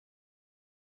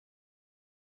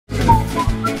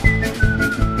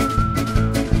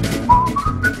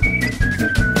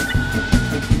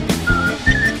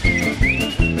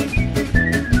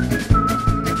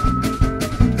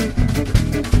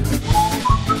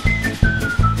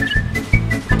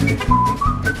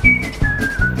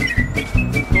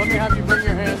Let me have you bring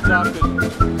your hands up.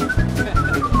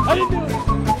 How you doing?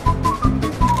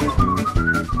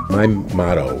 My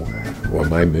motto, or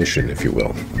my mission, if you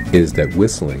will, is that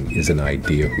whistling is an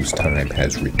idea whose time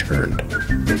has returned.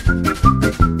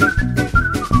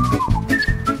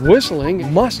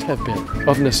 Whistling must have been,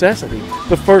 of necessity,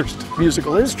 the first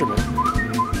musical instrument.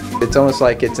 It's almost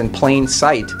like it's in plain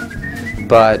sight,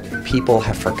 but people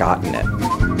have forgotten it.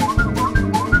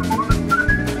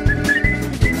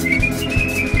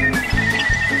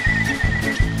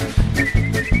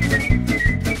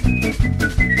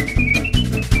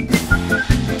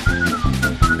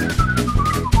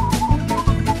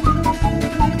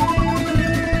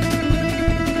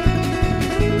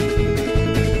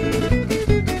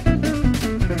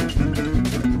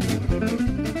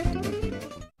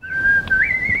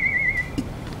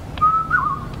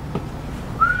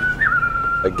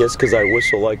 I guess because I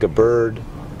whistle like a bird,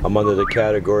 I'm under the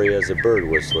category as a bird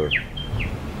whistler.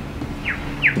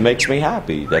 It makes me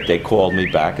happy that they called me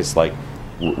back. It's like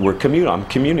I'm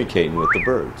communicating with the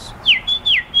birds.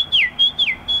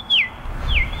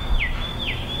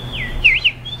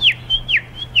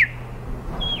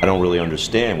 I don't really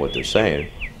understand what they're saying.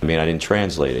 I mean, I didn't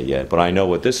translate it yet, but I know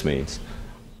what this means.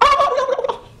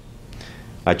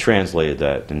 I translated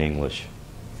that in English.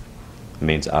 It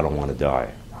means I don't want to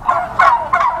die.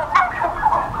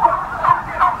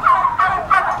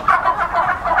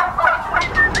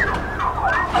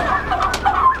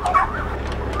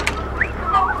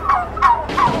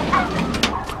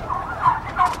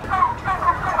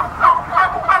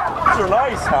 These are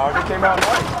nice, Howard. They came out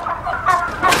nice.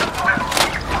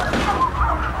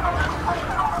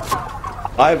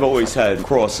 I've always had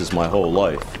crosses my whole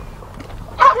life.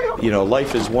 You know,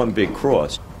 life is one big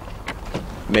cross.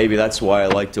 Maybe that's why I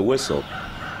like to whistle.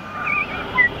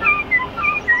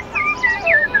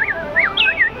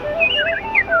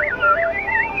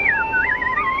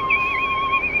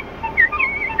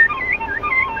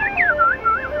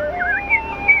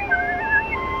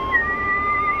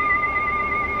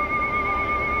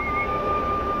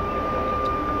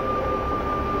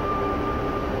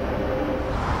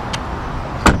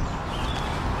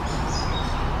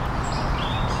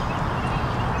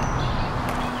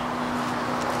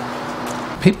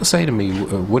 People say to me,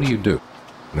 what do you do?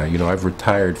 Now, you know, I've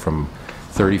retired from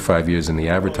 35 years in the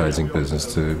advertising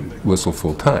business to whistle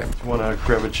full time. Want to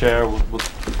grab a chair? We'll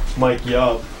mic you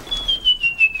up.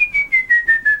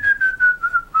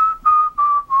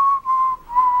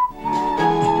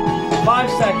 Five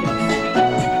seconds.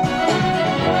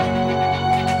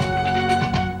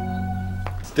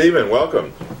 Stephen,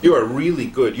 welcome. You are really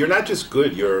good. You're not just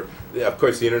good, you're, of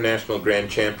course, the international grand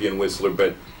champion whistler,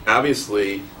 but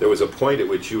obviously there was a point at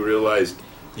which you realized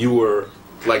you were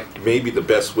like maybe the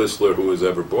best whistler who was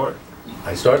ever born.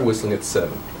 I started whistling at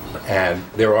 7, and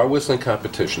there are whistling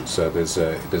competitions. There's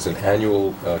an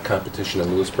annual competition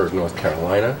in Lewisburg, North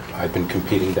Carolina. I've been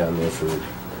competing down there for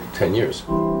 10 years.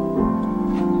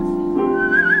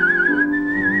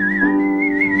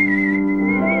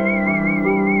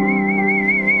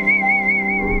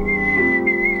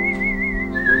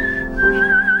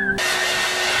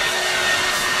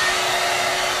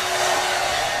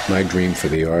 My dream for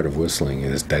the art of whistling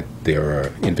is that there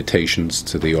are invitations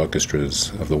to the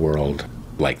orchestras of the world,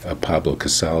 like a Pablo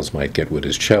Casals might get with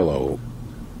his cello.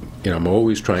 You know, I'm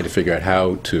always trying to figure out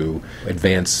how to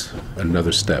advance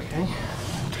another step. Okay.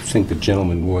 I think the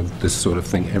gentleman wore this sort of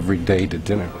thing every day to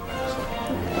dinner.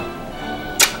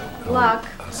 Good luck.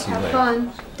 Have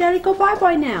fun. Daddy, go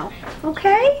bye-bye now,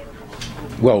 okay?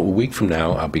 Well, a week from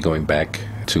now, I'll be going back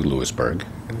to Lewisburg.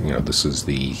 You know, this is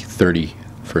the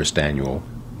 31st annual.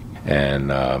 And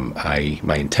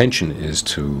my intention is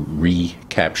to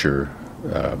recapture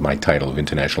my title of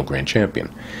International Grand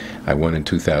Champion. I won in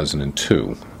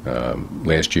 2002.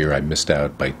 Last year I missed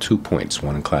out by 2 points,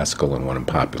 one in classical and one in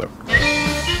popular.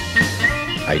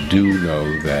 I do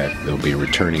know that there'll be a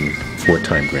returning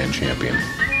 4-time Grand Champion.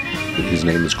 His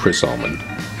name is Chris Ullman.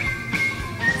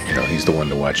 You know, he's the one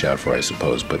to watch out for, I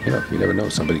suppose, but you know, you never know.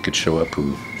 Somebody could show up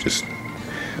who just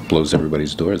blows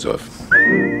everybody's doors off.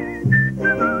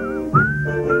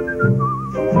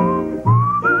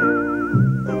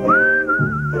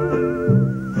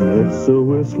 It's a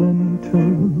whistling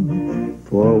tune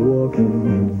for walking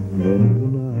in the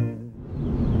night.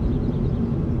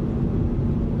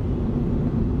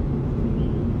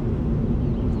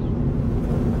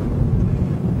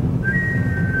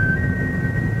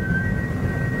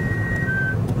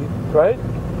 right?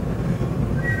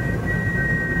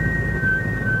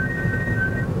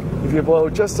 If you blow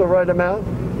just the right amount,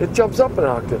 it jumps up an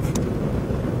octave.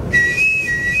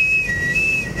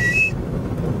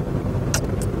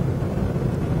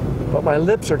 But my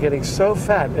lips are getting so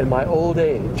fat in my old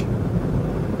age.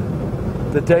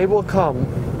 The day will come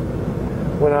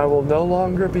when I will no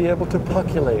longer be able to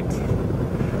pucculate.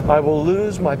 I will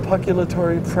lose my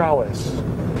pucculatory prowess.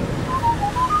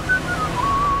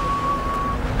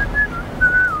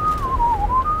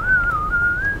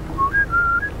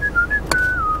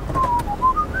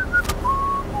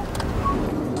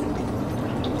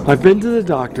 I've been to the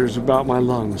doctors about my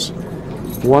lungs.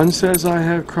 One says I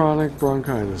have chronic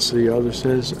bronchitis, the other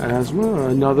says asthma,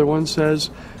 another one says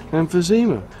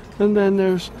emphysema, and then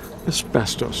there's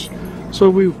asbestos. So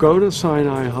we go to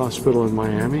Sinai Hospital in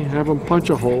Miami, have them punch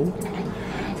a hole.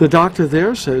 The doctor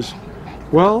there says,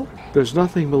 well, there's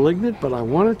nothing malignant, but I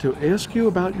wanted to ask you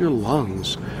about your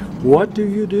lungs. What do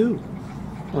you do?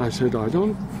 I said, I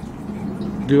don't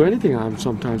do anything. I'm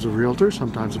sometimes a realtor,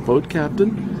 sometimes a boat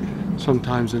captain,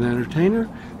 sometimes an entertainer.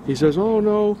 He says, oh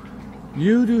no,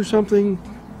 you do something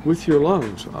with your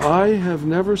lungs. I have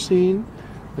never seen,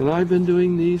 and I've been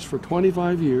doing these for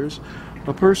 25 years,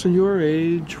 a person your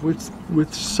age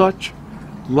with such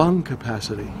lung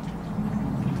capacity.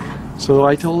 So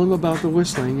I told him about the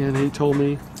whistling, and he told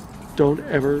me, don't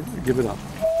ever give it up.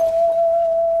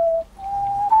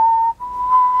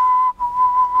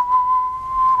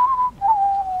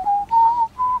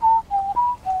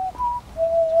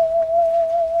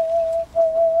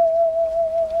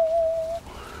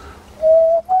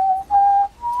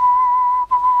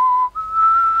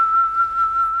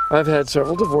 I've had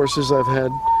several divorces. I've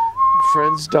had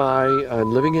friends die.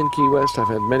 I'm living in Key West. I've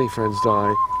had many friends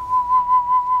die.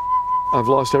 I've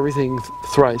lost everything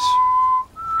thrice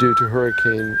due to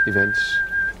hurricane events.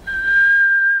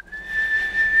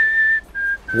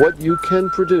 What you can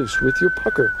produce with your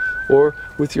pucker or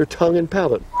with your tongue and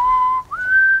palate,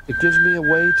 it gives me a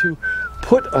way to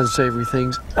put unsavory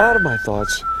things out of my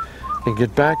thoughts and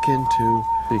get back into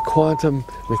the quantum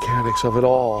mechanics of it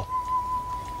all.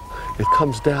 It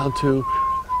comes down to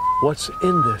what's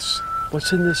in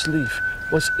this leaf,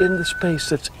 what's in the space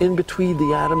that's in between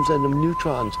the atoms and the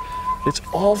neutrons. It's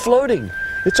all floating.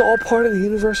 It's all part of the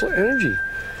universal energy.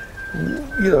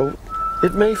 You know,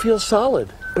 it may feel solid,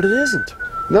 but it isn't.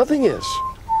 Nothing is.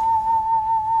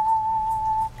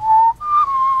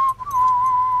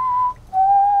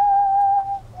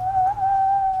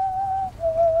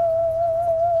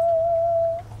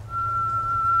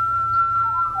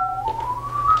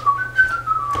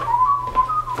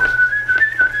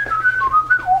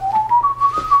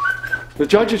 The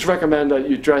judges recommend that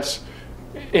you dress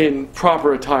in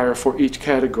proper attire for each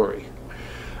category.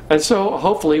 And so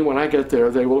hopefully when I get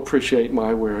there, they will appreciate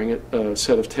my wearing a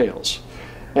set of tails.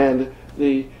 And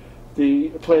the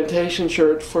plantation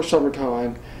shirt for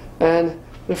summertime and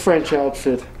the French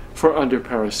outfit for under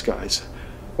Paris skies.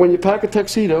 When you pack a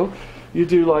tuxedo, you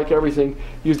do like everything,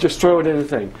 you just throw it in a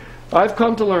thing. I've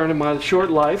come to learn in my short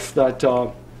life that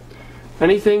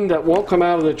anything that won't come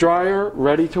out of the dryer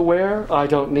ready to wear, I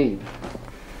don't need.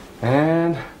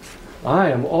 And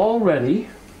I am all ready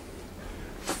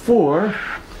for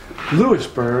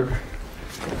Lewisburg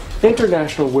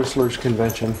International Whistlers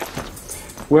Convention,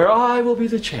 where I will be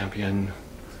the champion,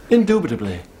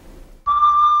 indubitably.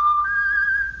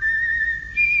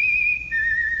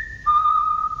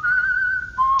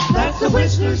 That's the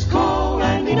whistler's call,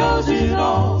 and he knows it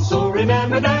all, so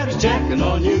remember that he's checking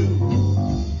on you.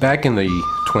 Back in the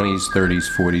 20s, 30s,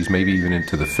 40s, maybe even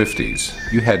into the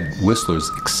 50s, you had whistlers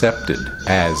accepted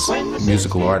as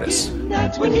musical artists. You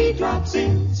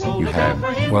had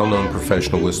well-known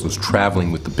professional whistlers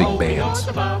traveling with the big bands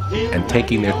and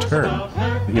taking their turn.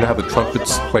 You know how the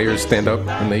trumpets players stand up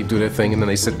and they do their thing, and then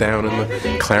they sit down, and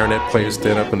the clarinet players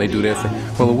stand up and they do their thing?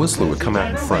 Well, the whistler would come out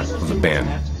in front of the band.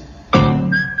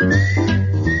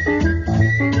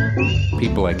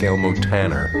 People like Elmo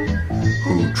Tanner,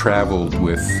 who traveled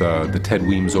with the Ted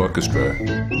Weems Orchestra.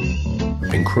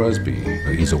 Bing Crosby,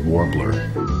 he's a warbler.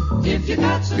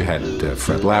 You had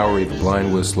Fred Lowry, the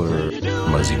blind whistler,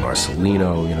 Muzzy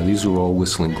Marcelino. You know, these were all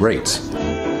whistling greats.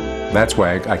 That's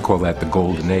why I call that the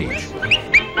golden age.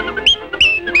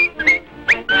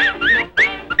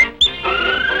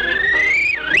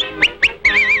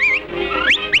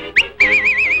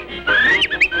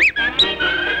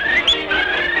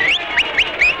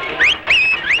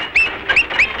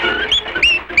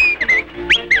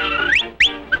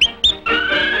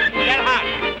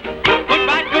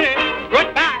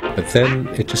 But then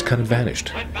it just kind of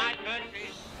vanished.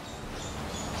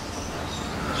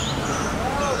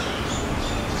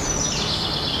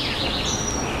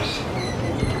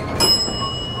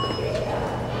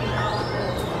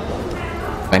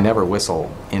 I never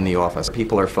whistle in the office.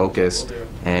 People are focused,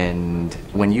 and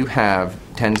when you have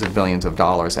tens of billions of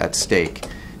dollars at stake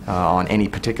on any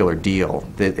particular deal,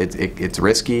 it's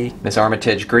risky. Miss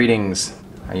Armitage, greetings.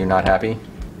 Are you not happy?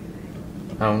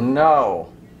 Oh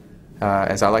no!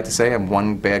 As I like to say, I'm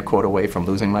one bad quote away from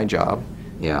losing my job.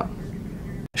 Yeah.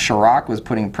 Chirac was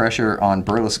putting pressure on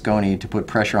Berlusconi to put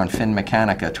pressure on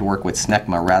Finmeccanica to work with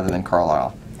Snecma rather than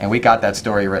Carlyle. And we got that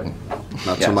story written.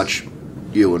 Not so much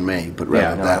you and me, but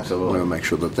rather that. Absolutely. We will make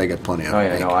sure that they get plenty of Oh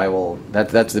yeah, no, I will.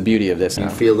 That's the beauty of this. Do you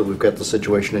feel that we've got the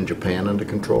situation in Japan under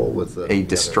control with a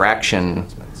distraction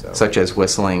such as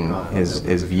whistling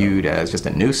is viewed as just a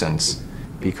nuisance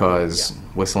because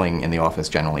whistling in the office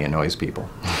generally annoys people,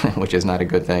 which is not a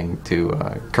good thing to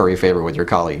curry favor with your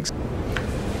colleagues.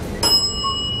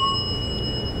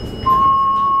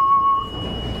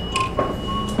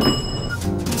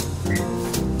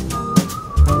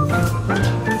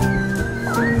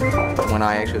 When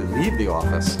I actually leave the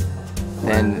office,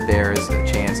 then there's a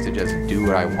chance to just do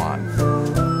what I want.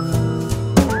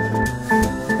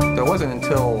 So it wasn't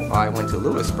until I went to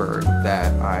Lewisburg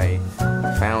that I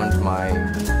found my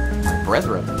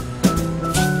brethren.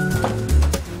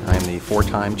 I'm the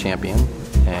 4-time champion,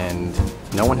 and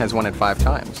no one has won it 5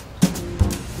 times.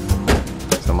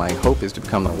 So my hope is to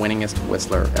become the winningest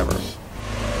whistler ever.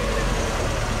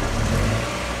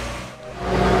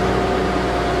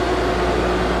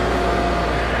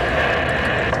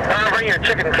 Bring your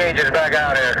chicken cages back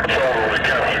out here.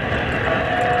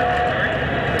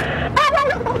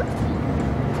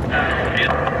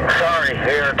 Sorry,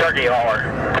 you're a turkey hauler.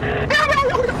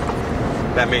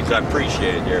 That means I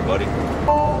appreciate it there, buddy.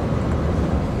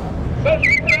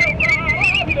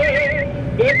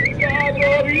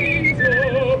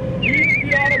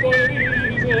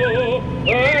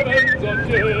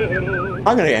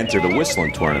 I'm going to enter the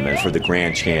whistling tournament for the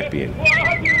grand champion.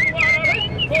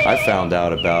 I found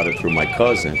out about it through my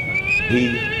cousin.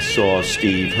 He saw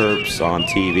Steve Herbst on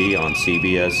TV on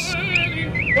CBS.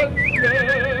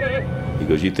 He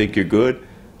goes, "You think you're good?"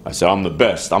 I said, "I'm the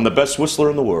best. I'm the best whistler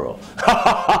in the world."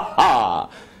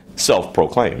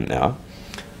 Self-proclaimed now.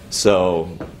 So,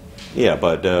 yeah,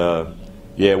 but,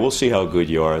 yeah, we'll see how good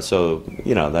you are. So,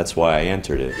 you know, that's why I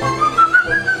entered it.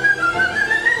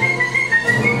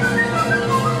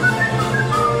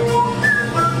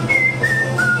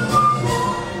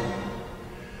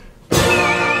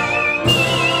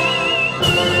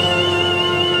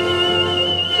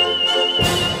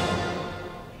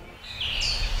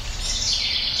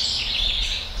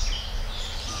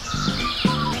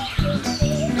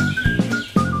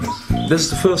 This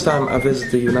is the first time I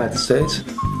visited the United States.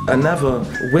 I never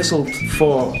whistled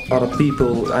for other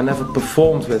people. I never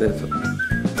performed with it.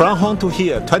 From home to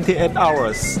here, 28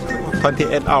 hours.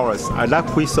 28 hours. I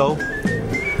love whistle.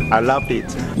 I loved it.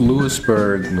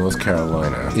 Lewisburg, North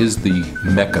Carolina is the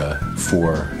mecca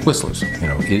for whistlers. You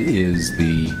know, it is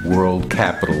the world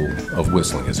capital of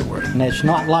whistling, as it were. And it's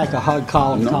not like a hug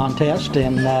column contest,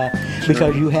 and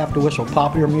because you have to whistle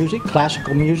popular music,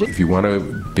 classical music. If you want to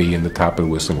be in the top of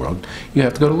the whistling world, you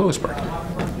have to go to Lewisburg.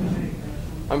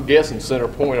 I'm guessing center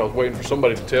point. I was waiting for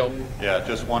somebody to tell me. Yeah,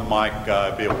 just one mic,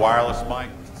 be a wireless mic.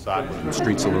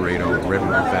 Streets of Laredo, Red River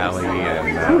Valley,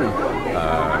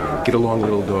 and Get Along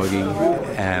Little Doggy,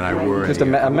 and I wore just a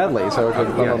medley. So I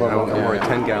wore a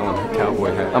 10-gallon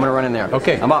cowboy hat. I'm gonna run in there.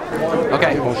 Okay, I'm up.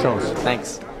 Okay, bonne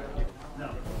thanks.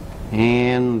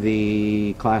 And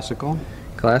the classical?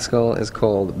 Classical is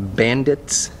called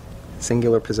Bandits,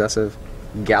 singular possessive,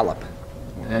 Gallop.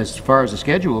 As far as the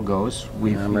schedule goes,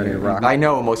 I'm ready to rock. I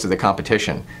know most of the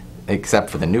competition, except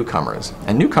for the newcomers.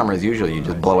 And newcomers usually you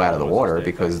just blow out of the water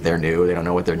because they're new, they don't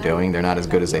know what they're doing, they're not as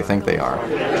good as they think they are.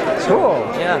 Cool.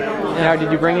 Yeah. Now,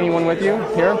 did you bring anyone with you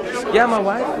here? Yeah, my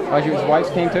wife. Oh, your wife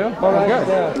came too? Oh, good.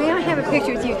 Yeah. May I have a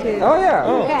picture with you too? Oh, yeah.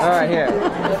 Oh. All right, here.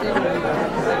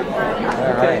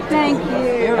 All right. Thank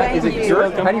you. Is it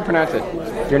Geert? How do you pronounce it?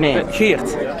 Your name? Geert.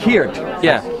 Geert.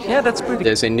 Yeah. Yeah, that's pretty.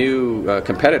 There's a new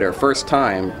competitor, first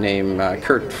time, named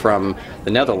Kurt from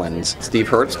the Netherlands. Steve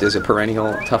Herbst is a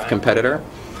perennial tough competitor.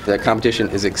 The competition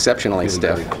is exceptionally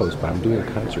stiff. Very close, but I'm doing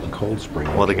a concert in Cold Spring.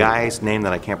 Well, the guy's name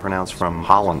that I can't pronounce from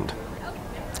Holland.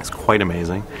 It's quite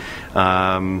amazing.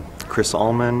 Chris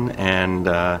Ullman and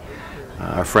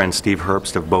our friend Steve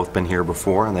Herbst have both been here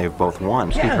before, and they've both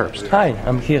won. Steve Herbst. Hi,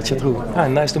 I'm Geert Chatroux. Hi,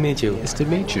 nice to meet you. Nice to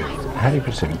meet you. How do you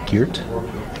pronounce it? Geert?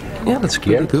 Yeah, that's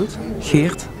pretty good.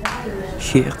 Geert.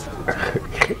 Geert.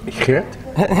 Geert?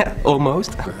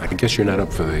 Almost. I guess you're not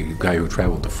up for the guy who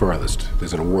traveled the farthest.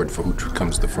 There's an award for who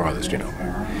comes the farthest, you know.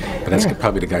 But that's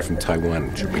probably the guy from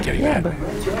Taiwan should be getting that.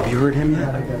 Have you heard him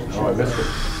yet? Oh, I missed it.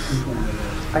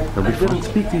 I didn't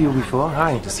speak to you before.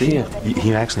 Hi. To see you.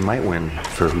 He actually might win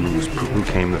for who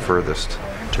came the furthest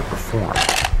to perform.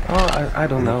 Oh, I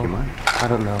don't know. I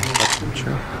don't know. That's not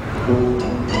true.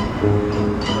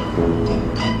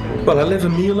 Well, I live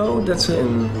in Mierlo. That's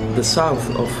in the south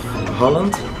of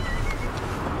Holland.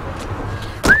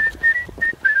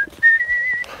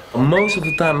 Most of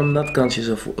the time I'm not conscious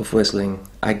of whistling,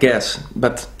 I guess.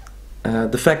 But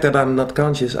the fact that I'm not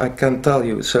conscious, I can't tell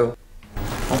you. So.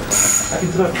 Heb je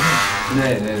druk?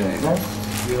 Nee.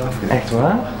 Echt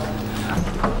waar?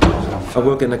 I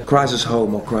work in a crisis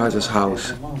home or crisis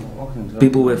house.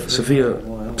 People with severe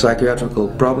psychiatrical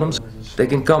problems, they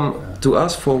can come to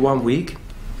us for 1 week.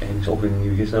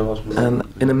 And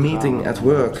in a meeting at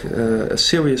work, a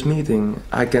serious meeting,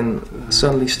 I can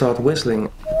suddenly start whistling.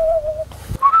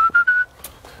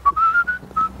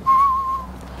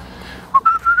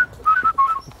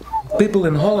 People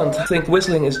in Holland think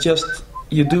whistling is just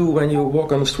you do when you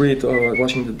walk on the street or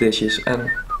washing the dishes, and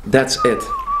that's it.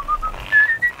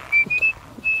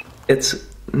 It's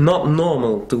not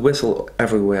normal to whistle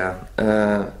everywhere,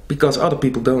 because other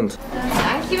people don't.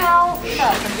 Dankjewel.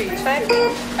 Nou, dan doe je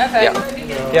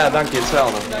 2. Ja, dank je,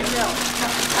 hetzelfde.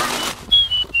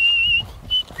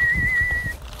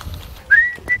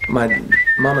 My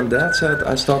mom and dad said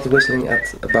I started whistling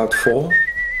at about 4.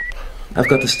 I've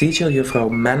got this teacher, Juffrouw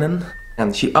Mennen,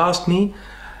 and she asked me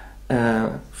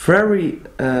very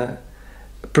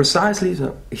precisely,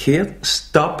 here,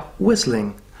 stop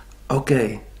whistling.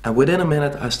 Okay, and within a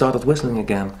minute I started whistling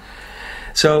again.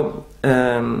 So,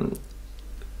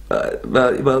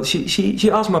 well, she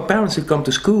asked my parents to come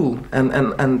to school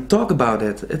and talk about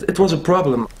it. It was a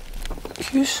problem.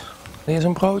 Guus, wil je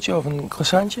zo'n broodje of een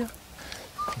croissantje?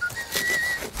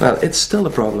 Well, it's still a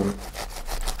problem.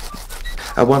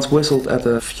 I once whistled at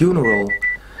a funeral.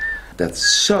 That's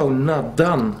so not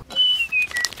done.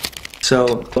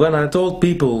 So when I told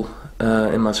people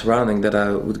in my surrounding that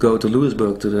I would go to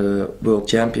Louisburg to the World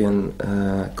Champion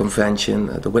convention,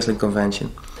 the whistling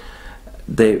convention,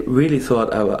 they really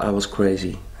thought I was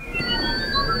crazy.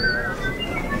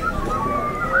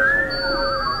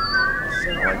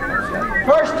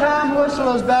 First time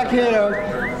whistlers back here.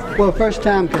 Well, first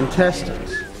time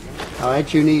contestants. All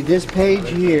right, you need this page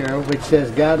here, which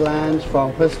says guidelines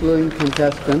for whistling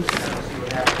contestants.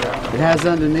 It has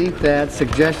underneath that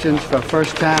suggestions for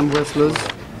first-time whistlers.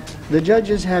 The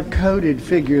judges have coded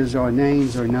figures or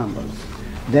names or numbers.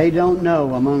 They don't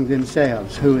know among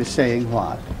themselves who is saying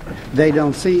what. They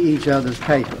don't see each other's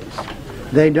papers.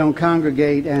 They don't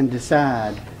congregate and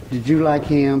decide, did you like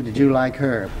him, did you like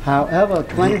her? However,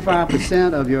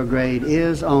 25% of your grade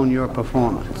is on your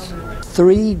performance.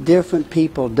 3 different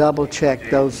people double-check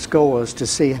those scores to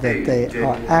see that they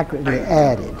are accurately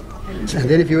added. And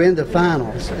then if you're in the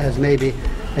finals, as maybe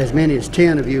as many as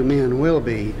 10 of you men will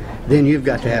be, then you've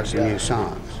got to have some new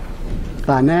songs.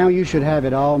 By now you should have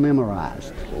it all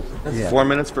memorized. Yeah. 4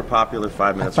 minutes for popular,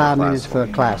 5 minutes for 5 classical. minutes for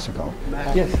classical.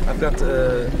 Yes, I've got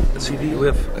a CD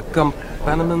with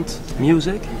accompaniment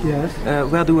music. Yes.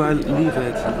 Where do I leave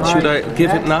it? Should I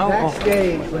give it now?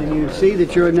 Backstage, when you see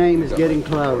that your name is getting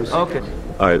close. Okay.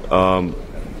 All right.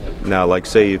 Now, like,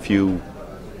 say if you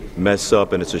mess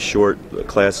up and it's a short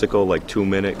classical, like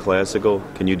 2-minute classical,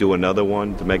 can you do another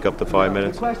one to make up the 5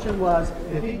 minutes? The question was,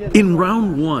 in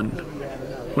round 1,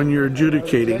 when you're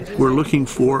adjudicating, we're looking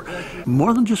for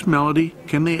more than just melody.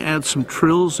 Can they add some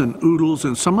trills and oodles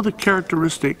and some of the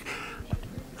characteristic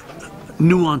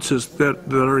nuances that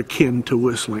are akin to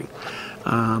whistling?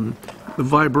 The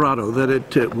vibrato that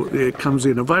it comes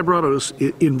in. A vibrato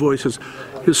in voices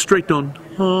is straight tone.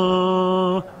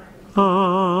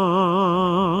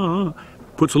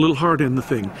 Puts a little heart in the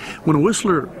thing. When a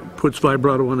whistler puts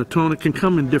vibrato on a tone, it can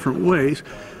come in different ways.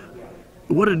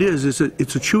 What it is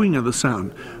it's a chewing of the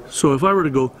sound. So if I were to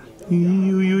go,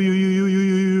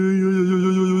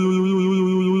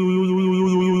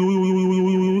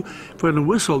 if I had to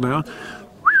whistle now,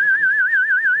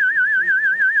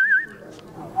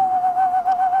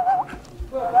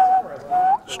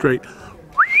 straight.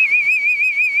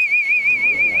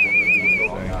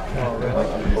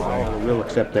 We'll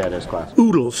accept that as class.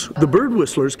 Oodles. The bird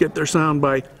whistlers get their sound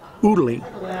by oodling.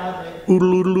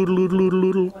 Oodle, oodle, oodle, oodle, oodle,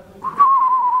 oodle.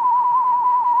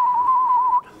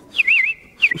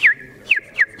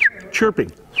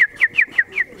 Chirping.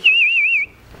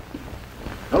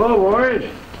 Hello, boys.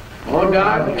 Hello,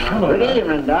 Doc. Good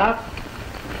evening, Doc.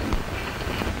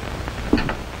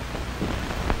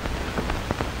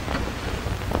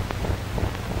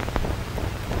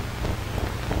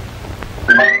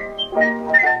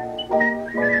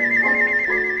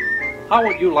 How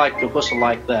would you like to whistle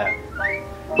like that?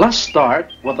 Let's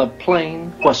start with a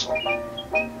plain whistle.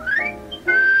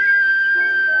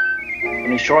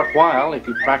 In a short while, if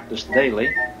you practice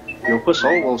daily, your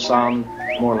whistle will sound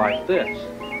more like this.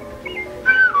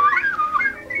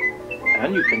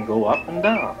 And you can go up and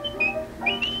down.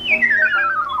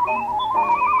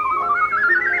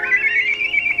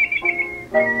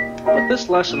 With this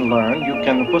lesson learned, you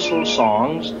can whistle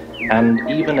songs and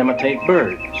even imitate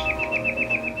birds.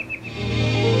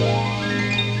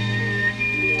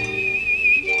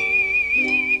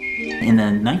 In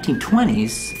the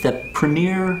 1920s, the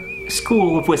premier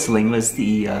school of whistling was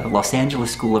the Los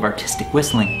Angeles School of Artistic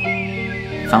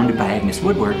Whistling, founded by Agnes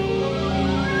Woodward.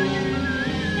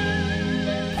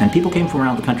 And people came from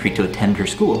around the country to attend her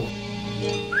school.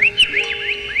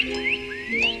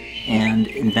 And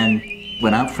then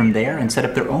went out from there and set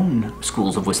up their own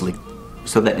schools of whistling.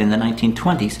 So that in the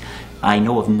 1920s, I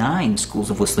know of 9 schools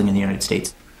of whistling in the United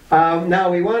States. Now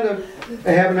we want to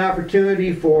have an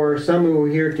opportunity for some who are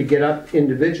here to get up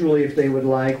individually if they would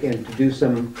like and to do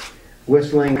some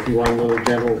whistling. If you want a little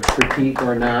gentle critique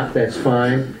or not, that's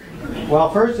fine.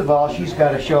 Well, first of all, she's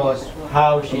got to show us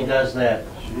how she does that.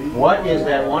 What is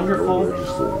that wonderful,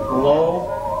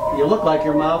 low, you look like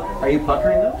your mouth, are you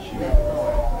puckering those?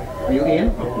 Are you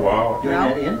in? Wow. Doing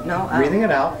that in? No. Breathing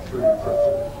it out.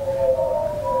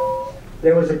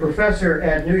 There was a professor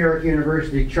at New York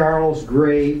University, Charles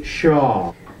Gray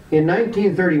Shaw. In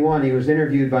 1931, he was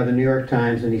interviewed by the New York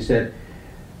Times, and he said,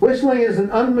 "Whistling is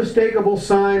an unmistakable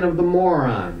sign of the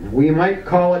moron. We might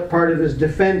call it part of his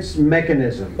defense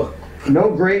mechanism.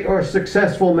 No great or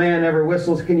successful man ever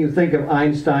whistles. Can you think of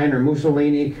Einstein or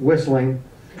Mussolini whistling?"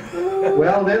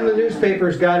 Well, then the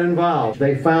newspapers got involved.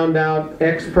 They found out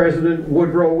ex-President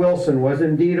Woodrow Wilson was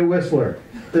indeed a whistler.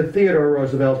 Theodore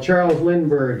Roosevelt, Charles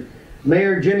Lindbergh,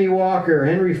 Mayor Jimmy Walker,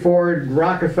 Henry Ford,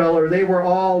 Rockefeller, they were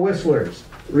all whistlers,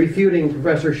 refuting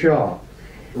Professor Shaw.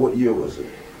 What year was it?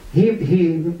 He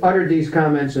uttered these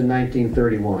comments in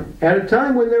 1931, at a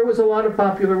time when there was a lot of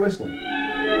popular whistling.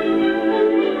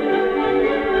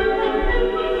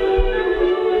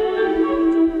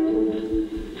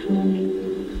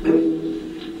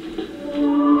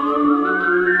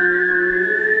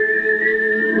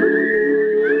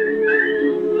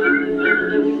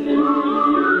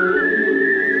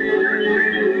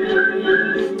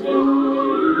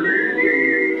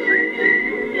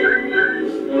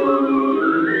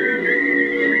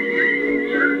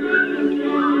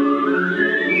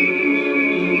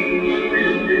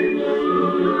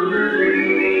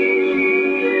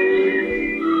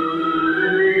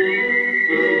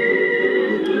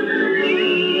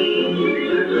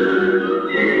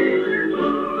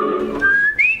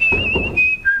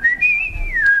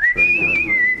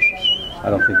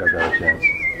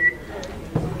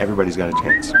 Everybody's got a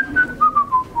chance.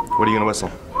 What are you going to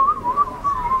whistle?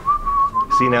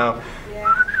 See now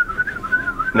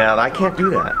I can't do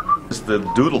that. It's the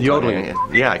doodle yodeling.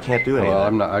 Yeah, I can't do it. Well,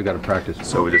 I'm not. I got to practice.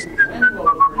 So we just.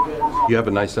 You have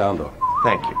a nice sound, though.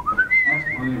 Thank you.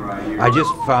 I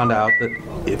just found out that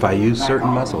if I use certain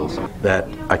muscles, that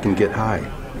I can get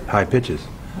high pitches.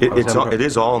 It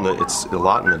is all in the. It's a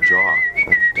lot in the jaw.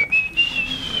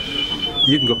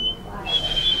 You can go.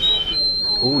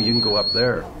 Oh, you can go up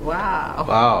there. Wow.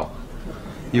 Wow.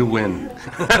 You win.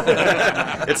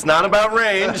 It's not about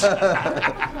range.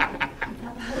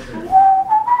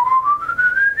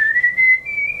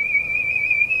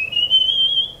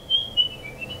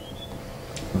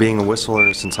 Being a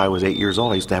whistler since I was 8 years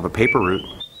old, I used to have a paper route.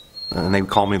 And they would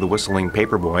call me the whistling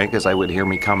paper boy because I would hear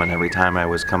me coming every time I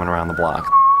was coming around the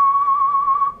block.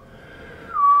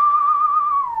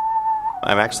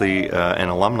 I'm actually an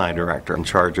alumni director in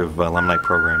charge of alumni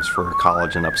programs for a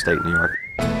college in upstate New York.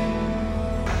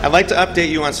 I'd like to update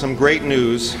you on some great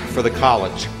news for the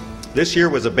college. This year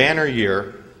was a banner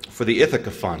year for the Ithaca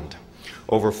Fund.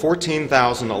 Over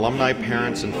 14,000 alumni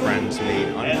parents and friends made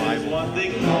unrivaled.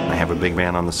 I have a big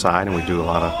band on the side, and we do a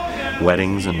lot of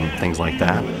weddings and things like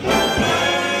that.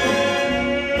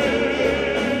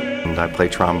 And I play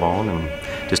trombone and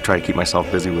just try to keep myself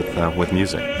busy with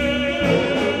music.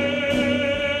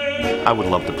 I would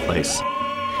love the place.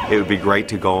 It would be great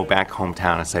to go back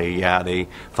hometown and say, yeah, they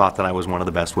thought that I was one of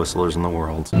the best whistlers in the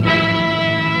world.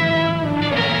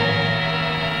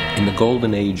 In the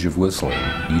golden age of whistling,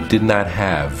 you did not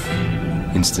have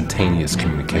instantaneous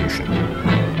communication.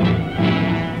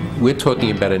 We're talking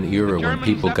about an era when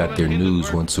people got their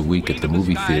news once a week at the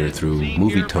movie theater through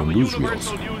Movietone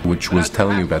newsreels, which was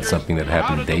telling you about something that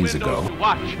happened days ago.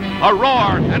 Watch, a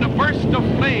roar and a burst of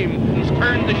flames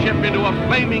turned the ship into a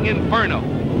flaming inferno.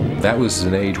 That was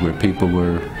an age where people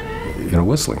were,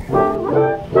 whistling.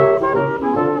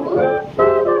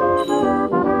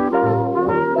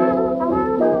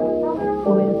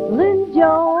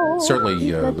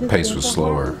 certainly the pace was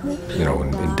slower, you know,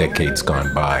 in decades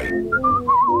gone by.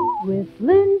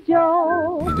 Whistling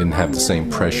Joe. You didn't have the same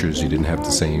pressures, you didn't have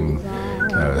the same,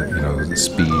 you know, the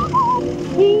speed.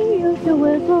 He used to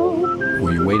whistle.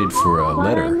 Well, you waited for a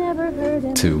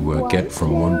letter to get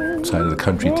from one side of the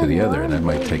country to the other, and that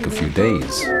might take a few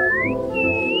days.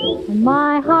 And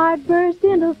my heart burst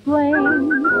into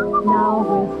flame. Now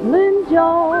Whistling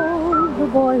Joe, the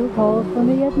boy who calls for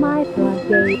me at my front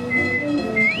gate.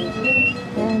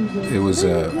 It was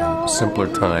a simpler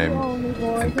time,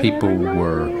 and people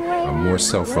were more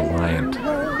self-reliant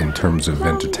in terms of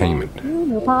entertainment.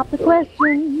 He'll pop the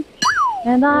question,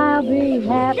 and I'll be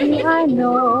happy, I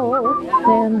know.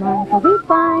 Then life will be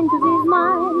fine, 'cause he's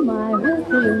mine, my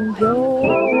Whistling Joe.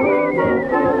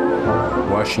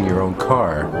 Washing your own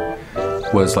car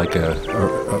was like a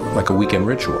weekend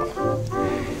ritual,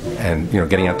 and you know,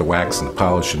 getting out the wax and the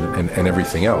polish and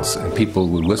everything else, and people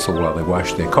would whistle while they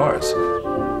washed their cars.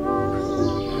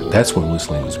 That's when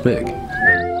whistling was big.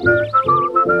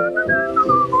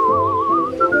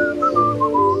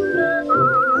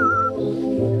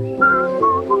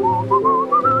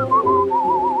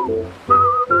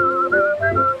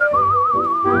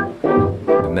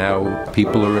 Now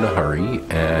people are in a hurry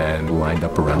and lined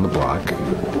up around the block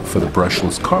for the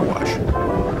brushless car wash.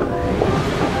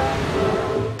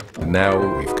 And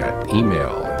now we've got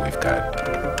email, and we've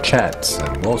got chats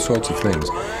and all sorts of things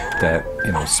that,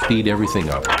 you know, speed everything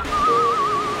up.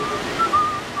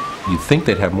 You'd think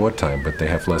they'd have more time, but they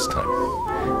have less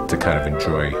time to kind of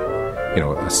enjoy, you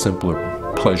know, a simpler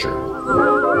pleasure.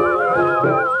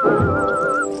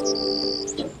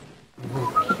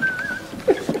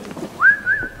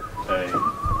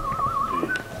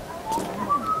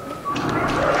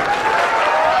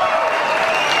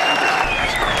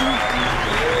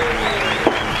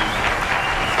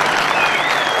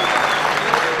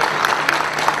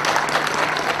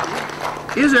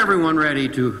 Is everyone ready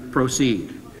to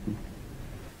proceed?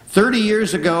 30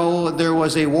 years ago, there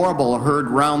was a warble heard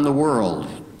round the world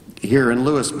here in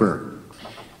Lewisburg.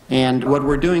 And what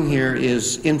we're doing here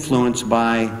is influenced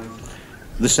by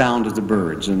the sound of the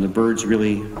birds. And the birds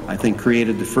really, I think,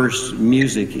 created the first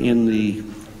music in the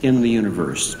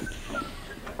universe.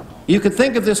 You could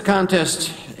think of this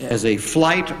contest as a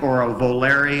flight or a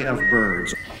volare of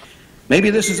birds. Maybe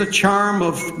this is a charm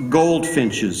of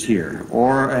goldfinches here,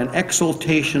 or an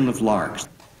exultation of larks.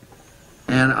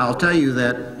 And I'll tell you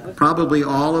that probably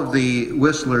all of the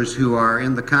whistlers who are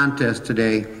in the contest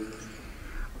today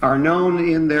are known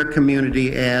in their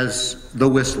community as the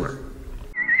Whistler.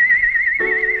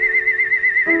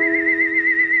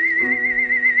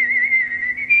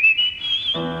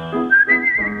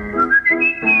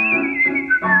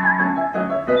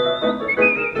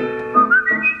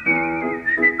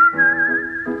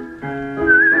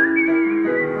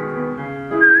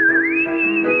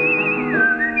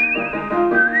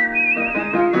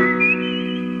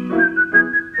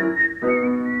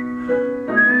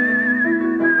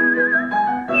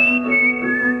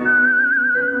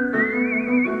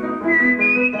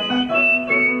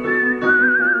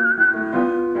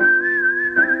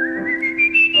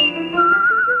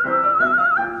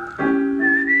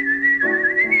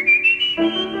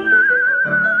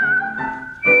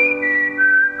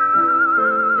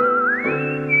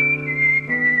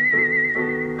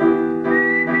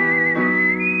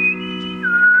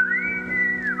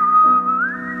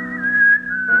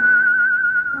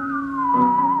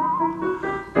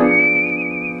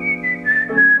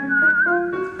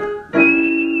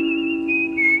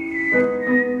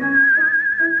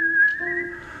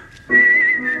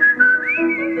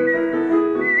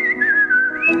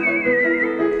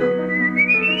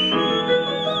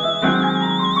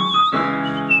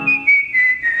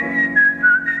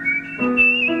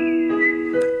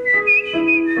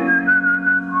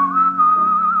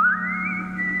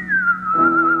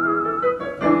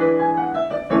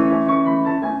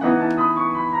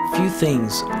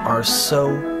 Things are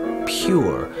so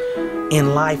pure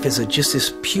in life is just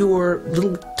this pure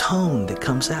little tone that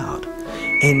comes out,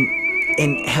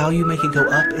 and how you make it go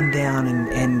up and down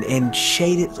and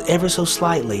shade it ever so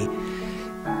slightly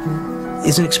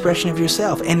is an expression of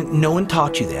yourself. And no one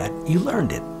taught you that. You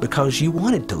learned it because you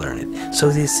wanted to learn it. So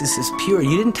this is pure.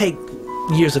 You didn't take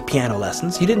years of piano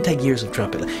lessons. You didn't take years of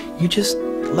trumpet. You just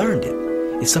learned it.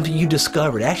 It's something you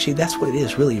discovered. Actually, that's what it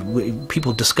is, really.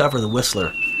 People discover the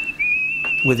whistler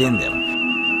within them.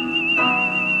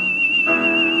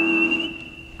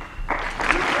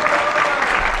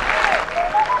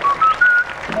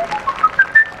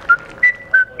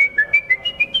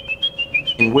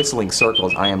 In whistling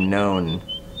circles, I am known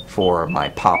for my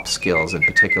pop skills in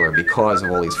particular because of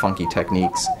all these funky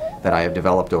techniques that I have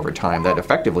developed over time that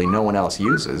effectively no one else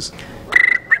uses.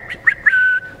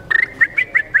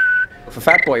 For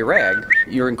Fat Boy Rag,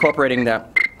 you're incorporating the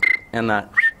and the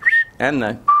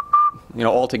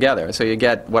all together. So you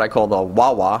get what I call the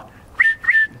wah-wah,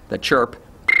 the chirp,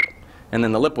 and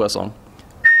then the lip whistle.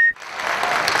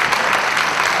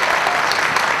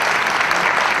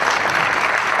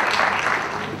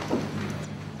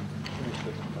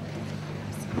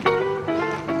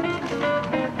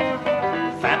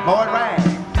 Fat Boy Rag.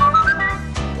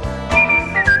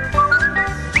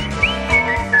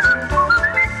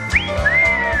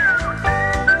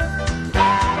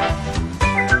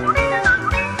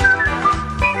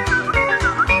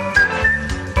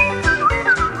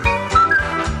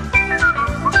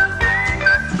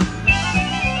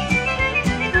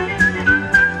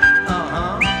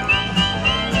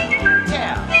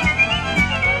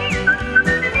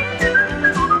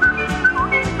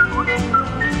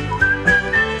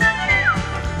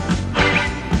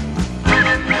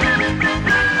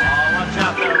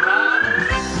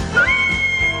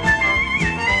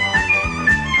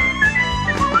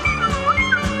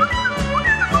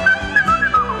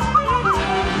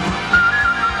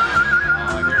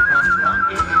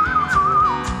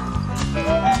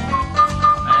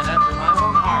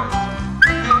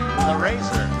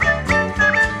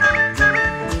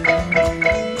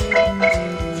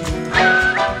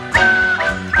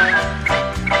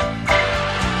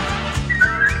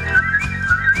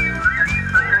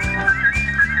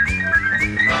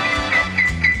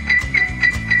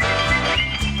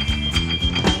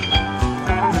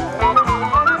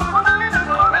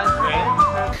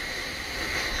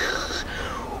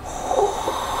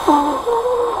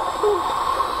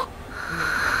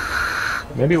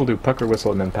 Maybe we'll do pucker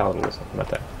whistle and then palatal whistle. How about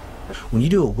that? When you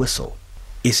do a whistle,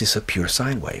 it's just a pure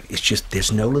sine wave. It's just,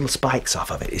 there's no little spikes off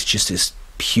of it. It's just this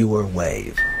pure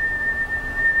wave.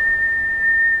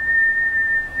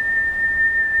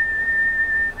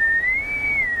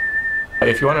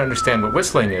 If you want to understand what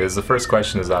whistling is, the first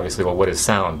question is obviously, well, what is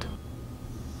sound?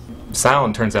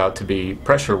 Sound turns out to be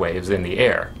pressure waves in the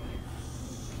air.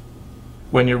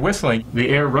 When you're whistling, the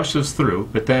air rushes through,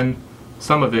 but then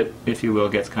some of it, if you will,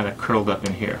 gets kind of curled up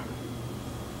in here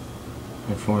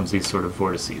and forms these sort of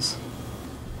vortices.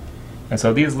 And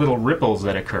so these little ripples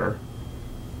that occur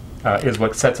is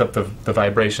what sets up the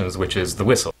vibrations, which is the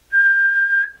whistle.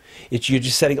 You're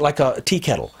just setting it like a tea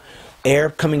kettle. Air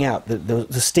coming out,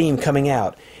 the steam coming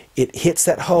out, it hits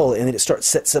that hole and then it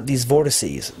sets up these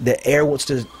vortices. The air wants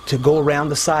to go around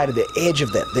the side of the edge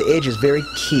of that. The edge is very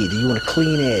key. You want a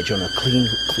clean edge on a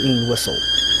clean whistle.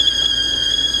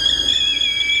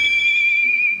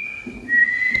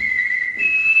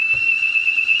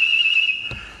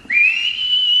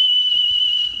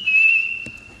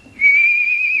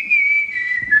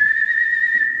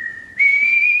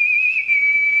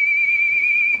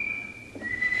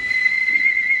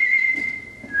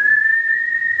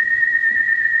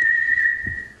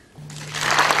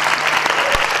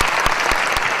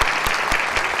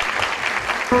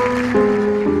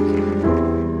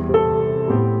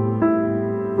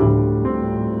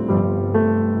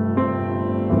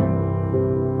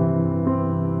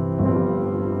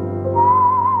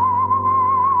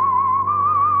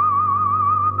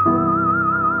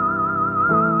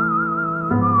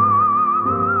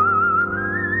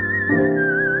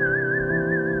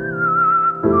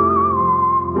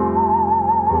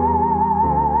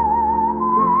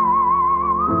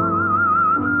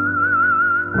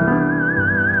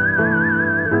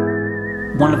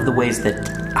 One of the ways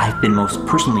that I've been most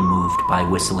personally moved by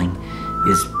whistling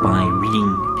is by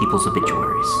reading people's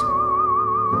obituaries.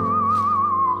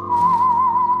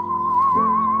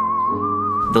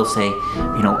 They'll say,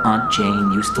 you know, Aunt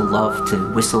Jane used to love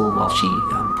to whistle while she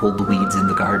pulled the weeds in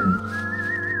the garden.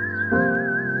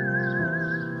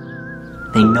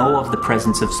 They know of the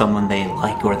presence of someone they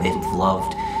like or they've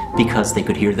loved because they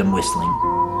could hear them whistling.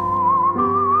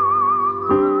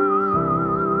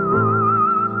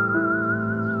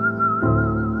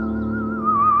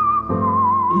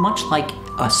 Much like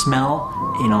a smell,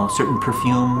 you know, certain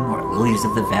perfume or lilies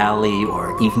of the valley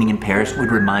or evening in Paris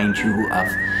would remind you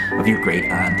of your great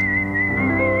aunt.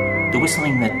 The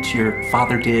whistling that your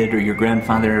father did or your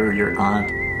grandfather or your aunt,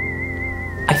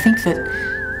 I think that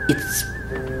it's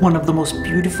one of the most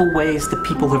beautiful ways that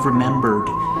people have remembered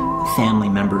family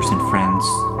members and friends.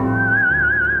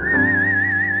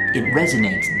 It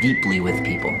resonates deeply with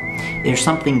people. There's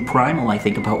something primal, I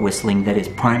think, about whistling that is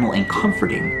primal and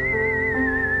comforting.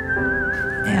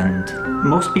 And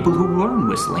most people who learn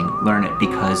whistling learn it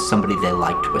because somebody they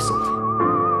liked whistled.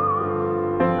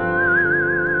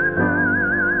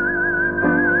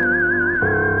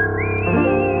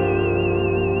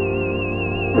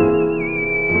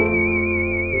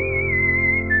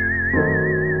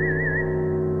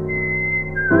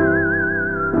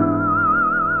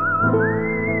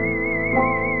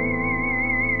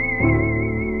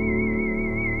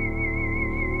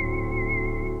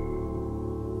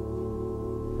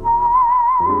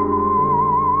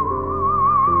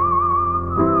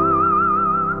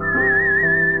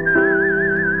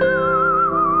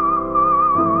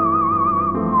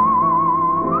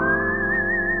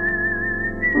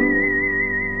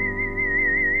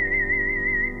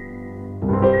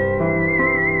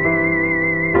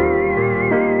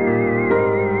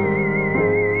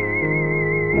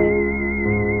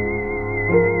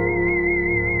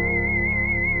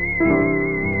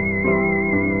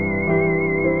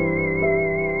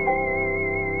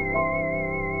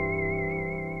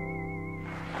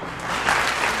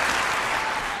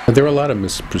 There are a lot of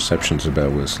misperceptions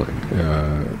about whistling.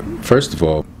 First of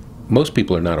all, most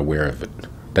people are not aware of it.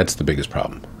 That's the biggest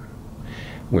problem.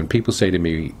 When people say to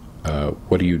me,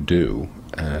 what do you do?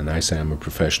 And I say I'm a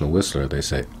professional whistler, they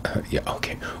say, yeah,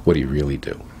 okay, what do you really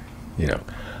do? You know,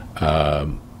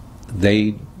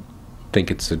 they think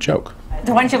it's a joke.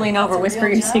 Why don't you lean over, whisper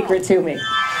your secret to me.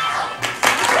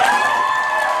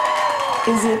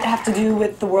 Does it have to do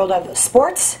with the world of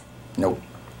sports? Nope.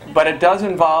 But it does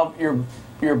involve your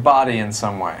body in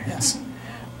some way. Yes.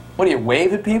 What do you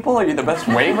wave at people? Are you the best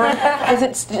waver? Is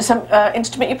it some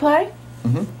instrument you play?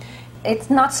 Mm-hmm.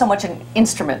 It's not so much an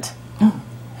instrument.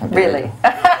 Really?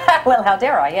 Well, how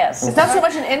dare I, yes. It's not so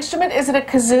much an instrument. Is it a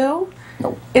kazoo?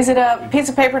 Nope. Is it a piece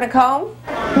of paper and a comb?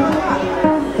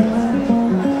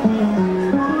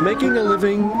 Making a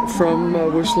living from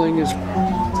whistling is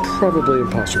probably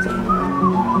impossible.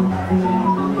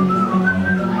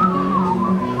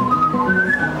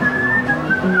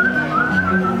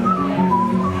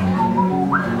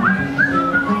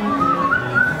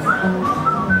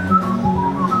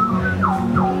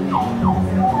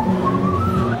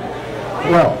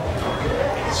 Well,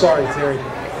 sorry, Terry.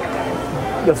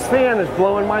 The fan is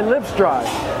blowing my lips dry.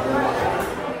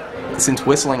 Since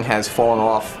whistling has fallen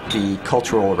off the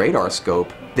cultural radar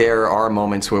scope, there are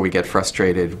moments where we get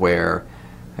frustrated where,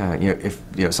 if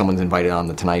someone's invited on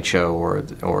the Tonight Show or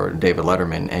David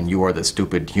Letterman, and you are the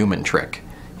stupid human trick,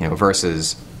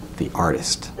 versus the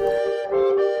artist.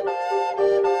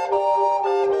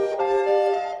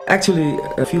 Actually,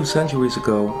 a few centuries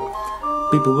ago,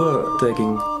 people were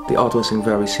taking the art whistling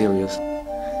very serious.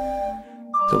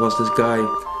 There was this guy,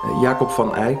 Jacob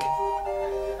van Eyck.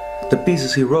 The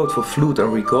pieces he wrote for flute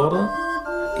and recorder,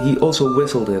 he also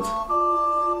whistled it.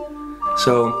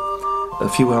 So, a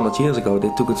few hundred years ago, they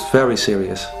took it very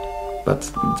serious.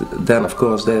 But then, of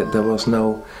course, there was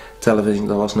no television,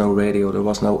 there was no radio, there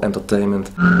was no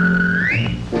entertainment.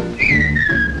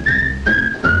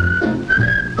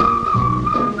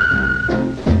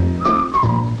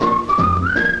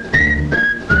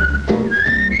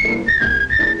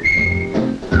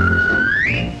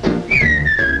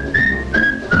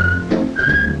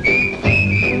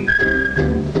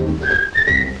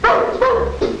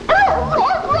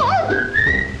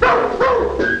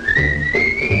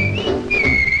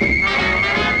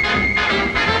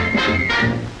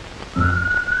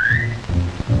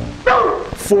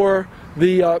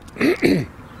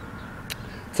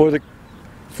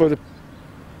 For the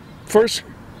first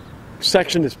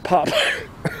section is pop.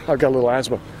 I've got a little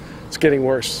asthma. It's getting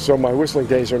worse, so my whistling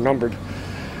days are numbered.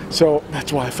 So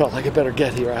that's why I felt like I better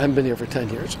get here. I haven't been here for 10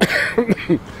 years.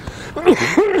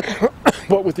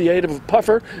 But with the aid of a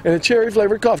puffer and a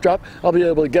cherry-flavored cough drop, I'll be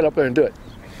able to get up there and do it.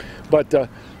 But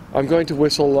I'm going to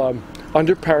whistle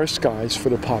Under Paris Skies for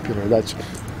the popular. That's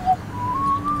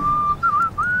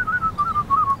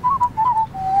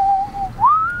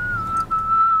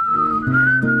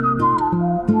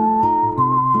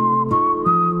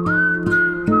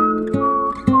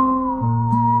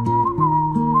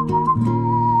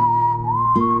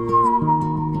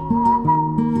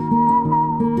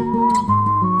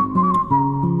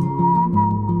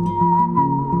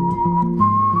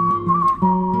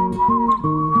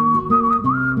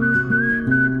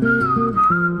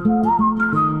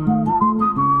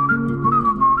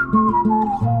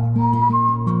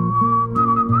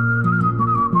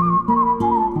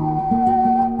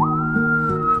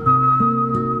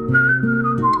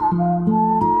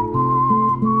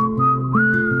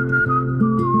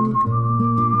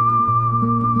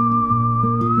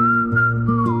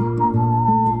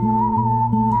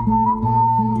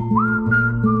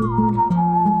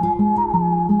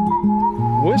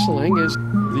whistling is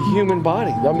the human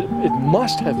body. I mean, it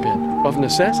must have been, of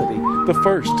necessity, the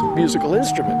first musical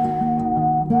instrument.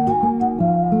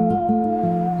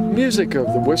 Music of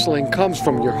the whistling comes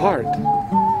from your heart.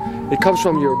 It comes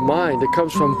from your mind. It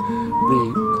comes from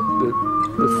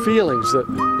the feelings,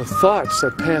 the thoughts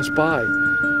that pass by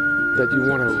that you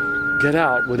want to get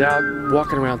out without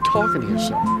walking around talking to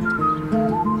yourself.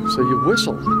 So you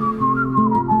whistle.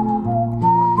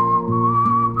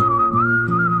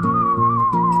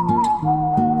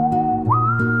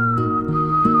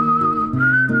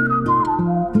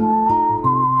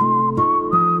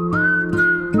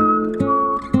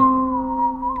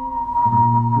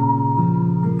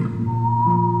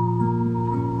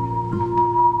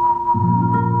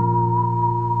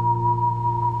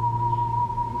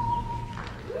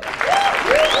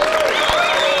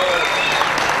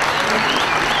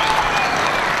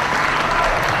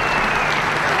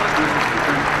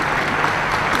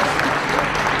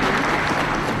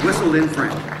 Whistled in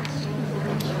French.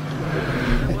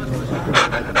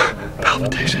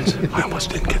 palpitations. I almost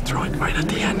didn't get through it. Right at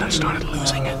the end, I started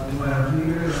losing it.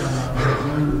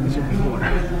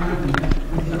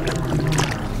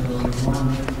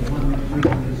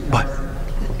 But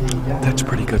that's a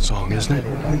pretty good song, isn't it?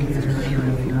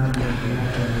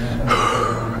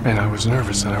 And I was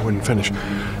nervous that I wouldn't finish.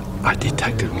 I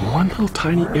detected one little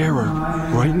tiny error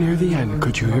right near the end.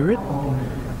 Could you hear it?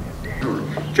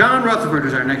 John Rutherford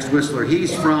is our next whistler.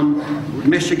 He's from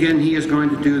Michigan. He is going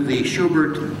to do the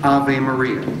Schubert Ave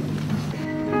Maria.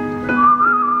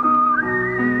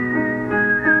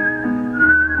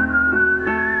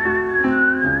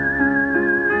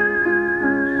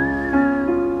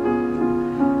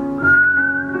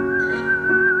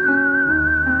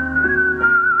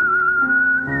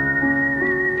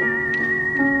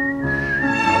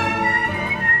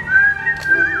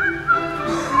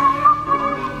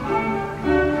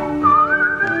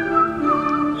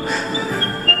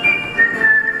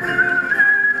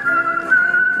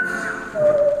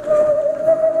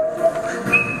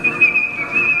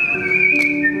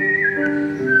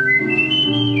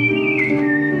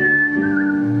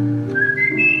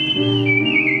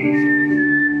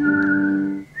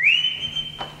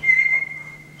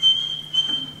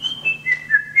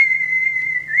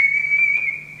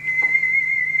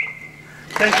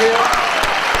 Thank you.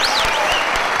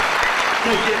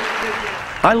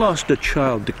 I lost a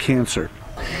child to cancer,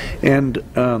 and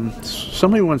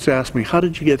somebody once asked me, how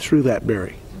did you get through that,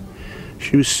 Barry?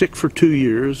 She was sick for 2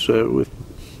 years with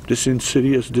this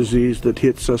insidious disease that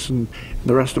hits us and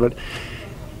the rest of it.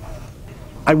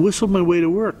 I whistled my way to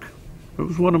work. It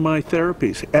was one of my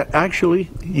therapies.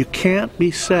 Actually, you can't be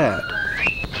sad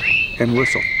and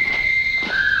whistle.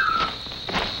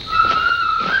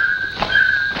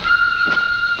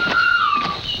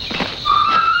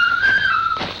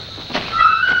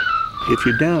 If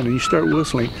you're down and you start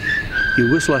whistling,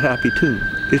 you whistle a happy tune.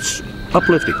 It's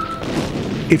uplifting.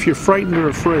 If you're frightened or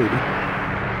afraid,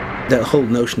 that whole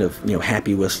notion of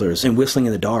happy whistlers and whistling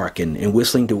in the dark and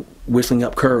whistling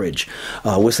up courage,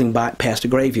 whistling past a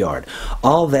graveyard,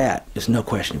 all that, there's no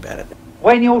question about it.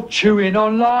 When you're chewing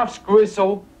on life's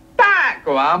gristle, don't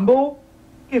grumble,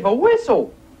 give a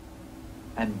whistle.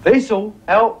 And this'll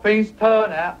help things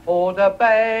turn out for the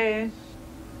best.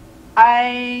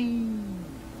 Aye.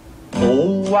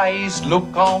 Always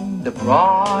look on the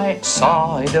bright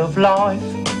side of life.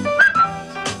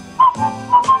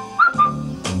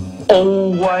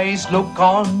 Always look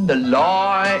on the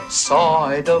light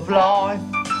side of life.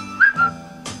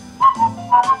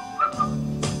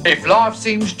 If life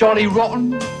seems jolly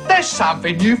rotten, there's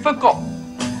something you've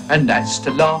forgotten, and that's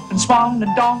to laugh and smile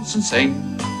and dance and sing.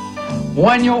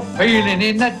 When you're feeling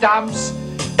in the dumps,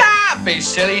 don't be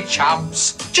silly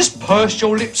chumps. Just purse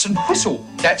your lips and whistle,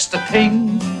 that's the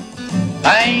thing.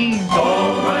 Hey.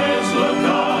 Always look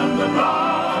on the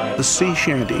bright. The sea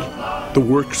shanty, the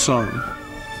work song,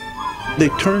 they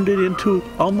turned it into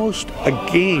almost a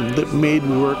game that made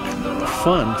work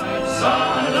fun.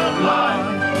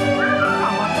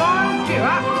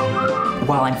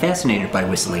 While I'm fascinated by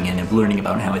whistling and of learning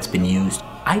about how it's been used,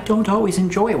 I don't always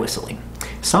enjoy whistling.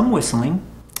 Some whistling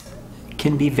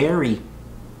can be very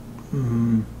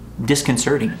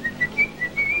disconcerting.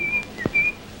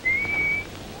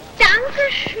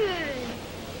 Dankeschön.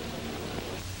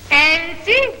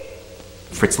 Elsie?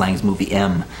 Fritz Lang's movie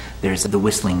M, there's the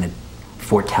whistling that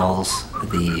foretells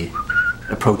the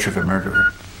approach of a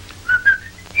murderer.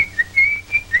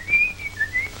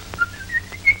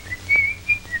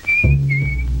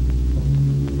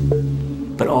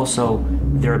 But also,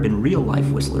 there have been real-life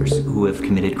whistlers who have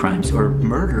committed crimes, or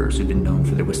murderers who've been known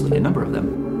for their whistling, a number of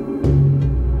them.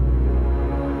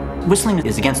 Whistling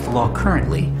is against the law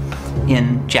currently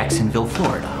in Jacksonville,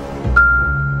 Florida,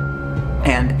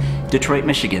 and Detroit,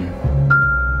 Michigan,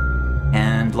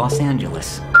 and Los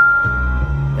Angeles,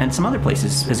 and some other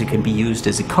places, as it can be used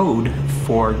as a code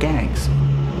for gangs.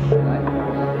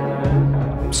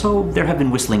 So there have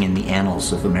been whistling in the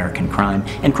annals of American crime,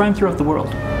 and crime throughout the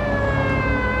world.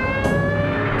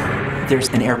 There's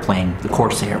an airplane, the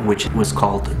Corsair, which was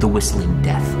called the Whistling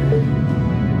Death.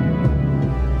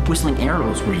 Whistling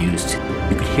arrows were used.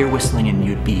 You could hear whistling and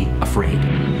you'd be afraid.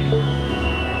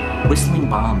 Whistling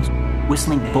bombs,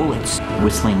 whistling bullets,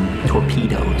 whistling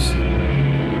torpedoes.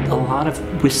 A lot of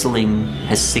whistling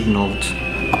has signaled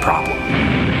a problem.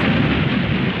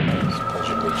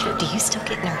 Do you still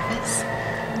get nervous?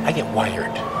 I get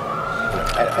wired.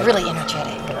 Really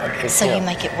energetic. So you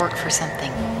make it work for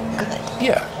something good.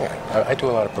 Yeah. I do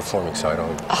a lot of performing, so I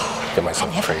don't get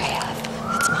myself crazy. I never have.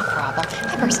 That's my problem.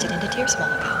 I bursted into tears a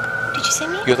while ago. Did you see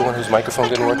me? You're the one whose microphone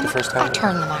didn't work the first time? I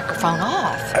turned the microphone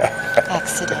off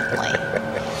accidentally,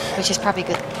 which is probably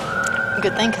good.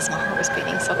 Good thing, because my heart was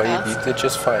beating so fast. You did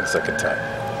just fine second time.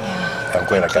 Yeah. I'm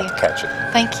glad I got to catch it.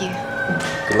 Thank you.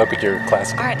 Good luck with your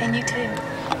class. All right, and you too.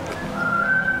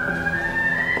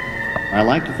 I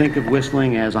like to think of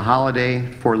whistling as a holiday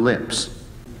for lips,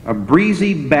 a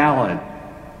breezy ballad,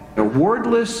 a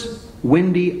wordless,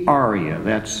 windy aria.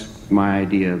 That's my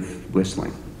idea of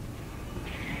whistling.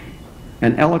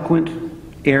 An eloquent,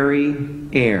 airy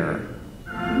air.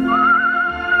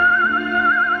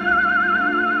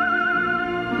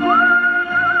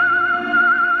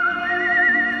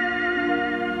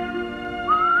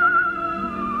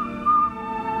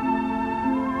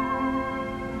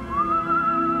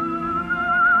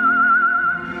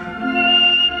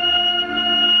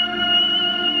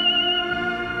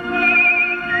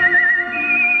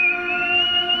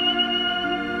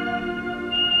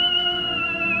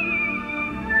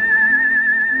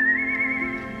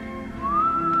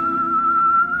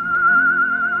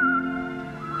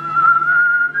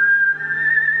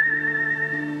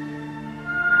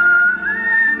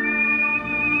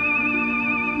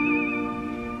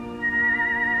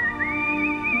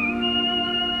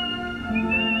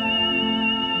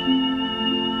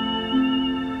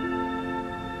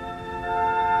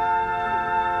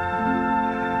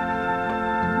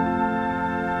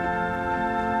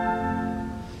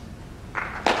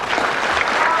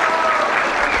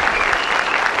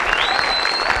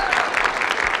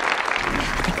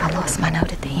 My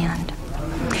note at the end.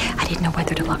 I didn't know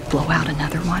whether to like blow out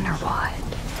another one or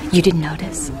what. You didn't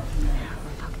notice?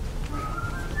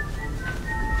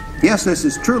 Yes, this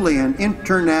is truly an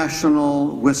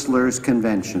international whistlers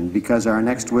convention because our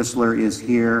next whistler is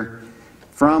here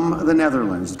from the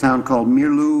Netherlands, a town called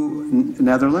Mierlo,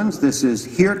 Netherlands. This is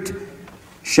Geert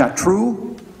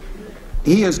Chatrou.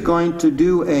 He is going to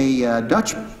do a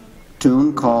Dutch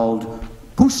tune called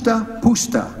Pusta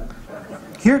Pusta.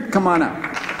 Geert, come on up.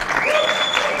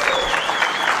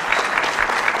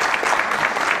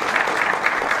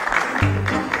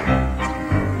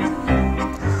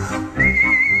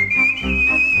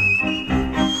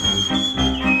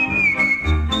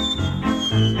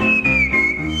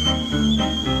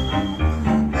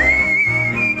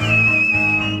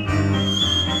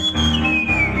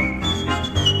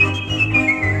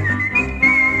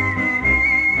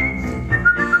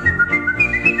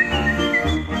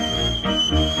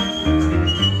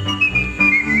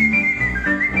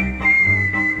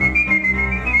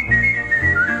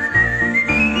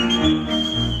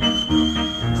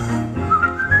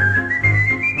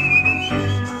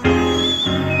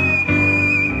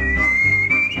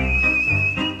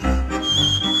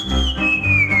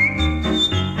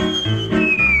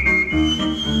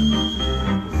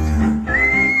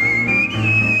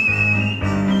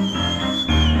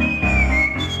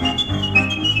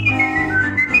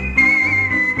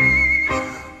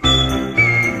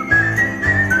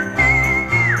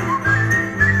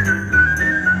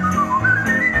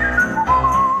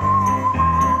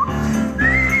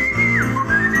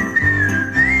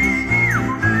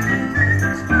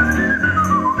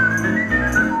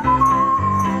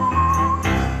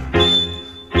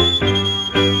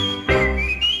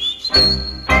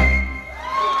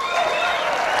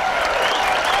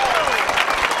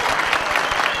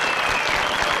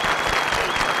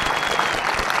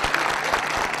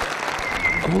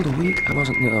 All the week I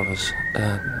wasn't nervous.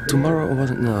 Tomorrow I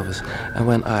wasn't nervous. And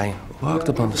when I walked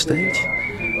up on the stage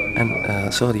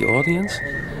and saw the audience,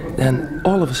 then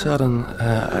all of a sudden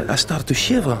I started to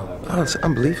shiver. Oh, it's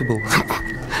unbelievable.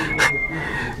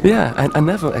 Yeah, I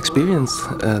never experienced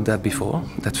that before,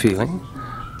 that feeling.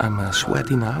 I'm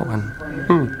sweaty now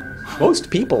and... Most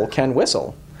people can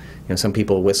whistle. You know, some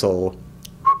people whistle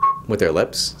with their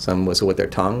lips, some whistle with their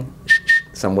tongue,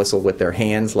 some whistle with their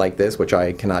hands like this, which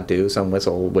I cannot do, some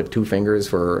whistle with 2 fingers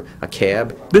for a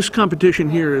cab. This competition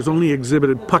here has only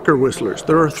exhibited pucker whistlers.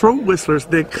 There are throat whistlers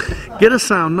that get a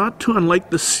sound not too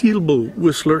unlike the silbo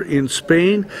whistler in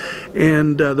Spain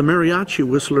and the mariachi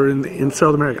whistler in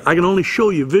South America. I can only show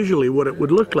you visually what it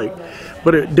would look like,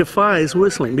 but it defies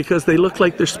whistling because they look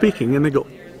like they're speaking and they go...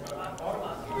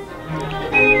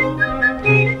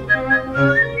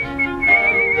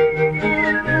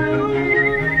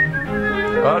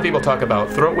 A lot of people talk about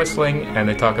throat whistling and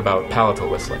they talk about palatal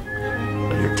whistling.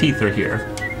 Your teeth are here,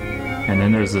 and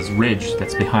then there's this ridge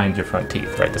that's behind your front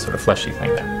teeth, right? This sort of fleshy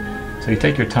thing there. So you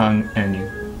take your tongue and you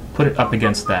put it up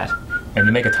against that, and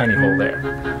you make a tiny hole there.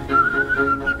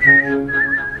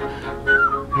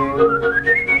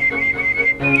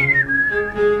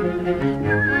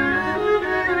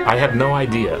 I have no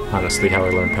idea, honestly, how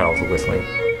I learned palatal whistling.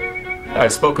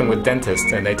 I've spoken with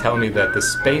dentists, and they tell me that the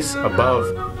space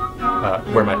above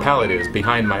where my palate is,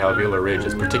 behind my alveolar ridge,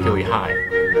 is particularly high.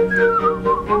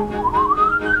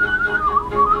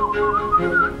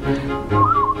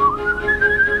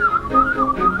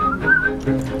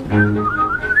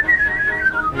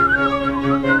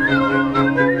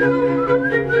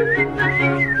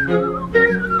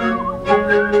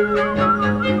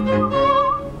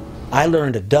 I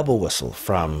learned a double whistle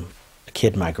from a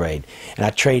kid in my grade, and I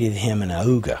traded him an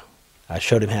auga. I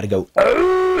showed him how to go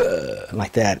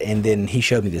like that, and then he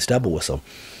showed me this double whistle.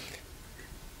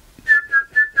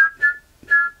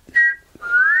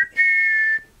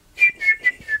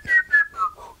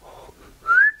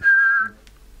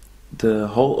 The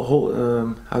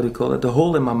hole, how do you call it? The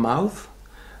hole in my mouth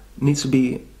needs to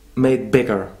be made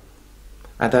bigger,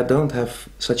 and I don't have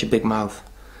such a big mouth,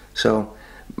 so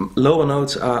lower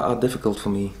notes are difficult for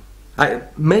me.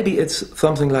 Maybe it's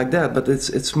something like that, but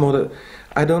it's more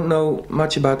I don't know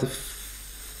much about the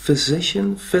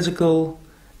physical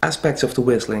aspects of the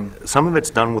whistling. Some of it's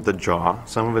done with the jaw,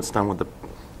 some of it's done with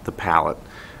the palate.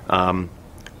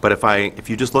 But if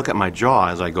you just look at my jaw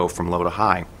as I go from low to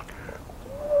high,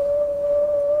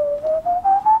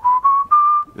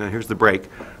 now here's the break.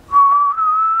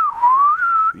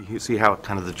 You see how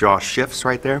kind of the jaw shifts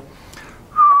right there?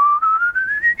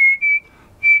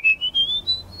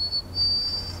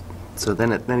 So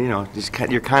then you know,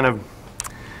 you're kind of.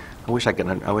 I wish I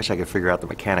could figure out the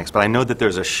mechanics, but I know that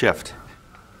there's a shift.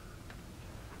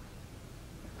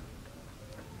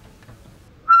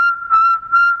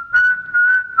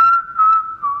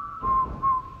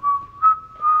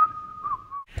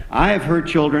 I have heard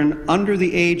children under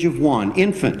the age of 1,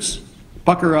 infants,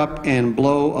 pucker up and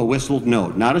blow a whistled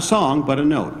note. Not a song, but a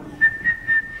note.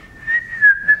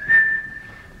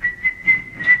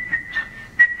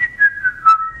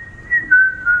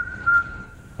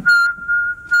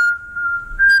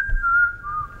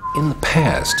 In the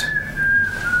past,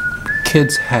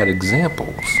 kids had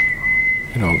examples.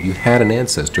 You know, you had an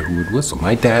ancestor who would whistle.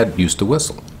 My dad used to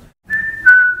whistle.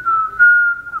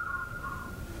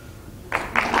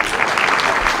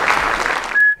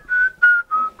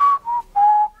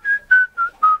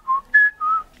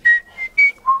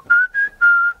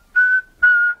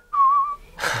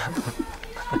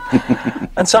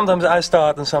 And sometimes I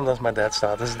start and sometimes my dad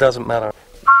starts. It doesn't matter.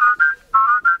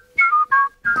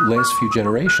 Last few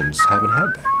generations haven't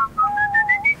had that.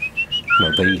 You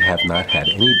know, they have not had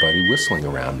anybody whistling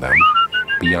around them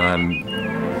beyond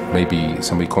maybe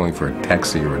somebody calling for a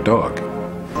taxi or a dog.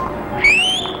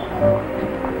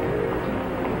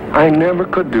 I never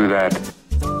could do that.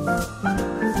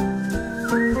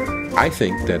 I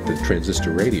think that the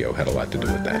transistor radio had a lot to do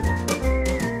with that.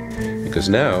 Because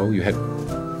now you had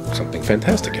something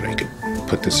fantastic. You know, you could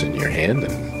put this in your hand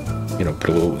and, you know, put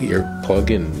a little ear plug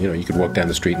in. You know, you could walk down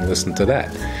the street and listen to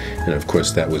that. And of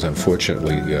course, that was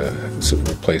unfortunately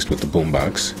replaced with the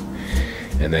boombox.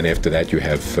 And then after that, you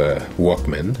have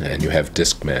Walkmen, and you have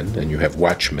Discmen, and you have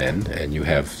Watchmen, and you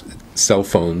have cell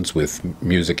phones with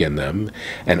music in them,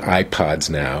 and iPods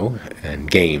now,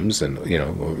 and games, and you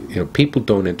know, people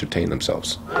don't entertain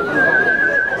themselves.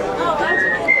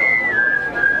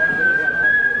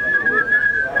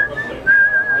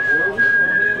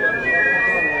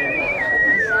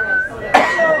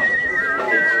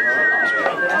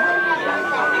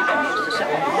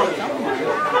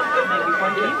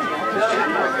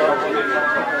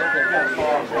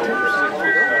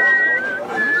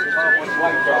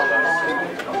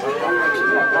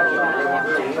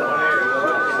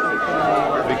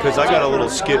 Because I got a little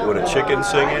skit with a chicken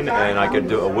singing, and I could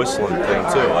do a whistling thing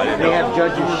too. I didn't know. They have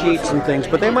judges' sheets and things,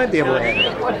 but they might be able to add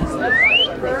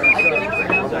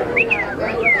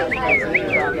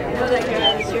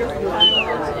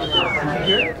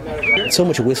it. So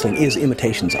much of whistling is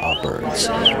imitations of birds.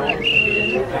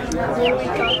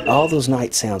 All those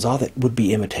night sounds, all that would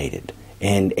be imitated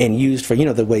and used for, you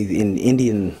know, the way in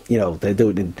Indian, you know, they do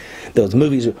it in those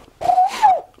movies.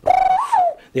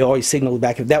 They always signaled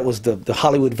back. That was the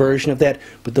Hollywood version of that.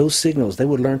 But those signals, they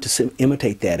would learn to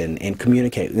imitate that and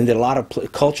communicate. And there are a lot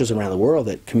of cultures around the world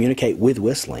that communicate with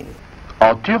whistling.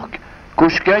 En turc,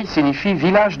 Koşköy signifie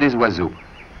village des oiseaux.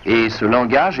 Et ce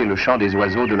langage et le chant des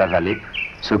oiseaux de la vallée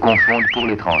se confondent pour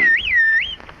l'étranger.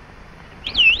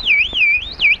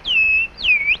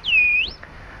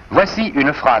 Voici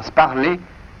une phrase parlée,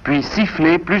 puis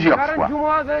sifflée plusieurs fois.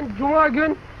 Cuma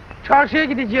gün çarşıya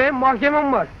gideceğim,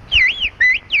 mahkemem var.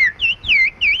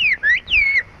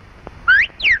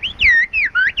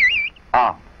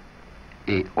 A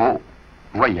et O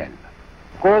voyelles.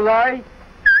 Kolay,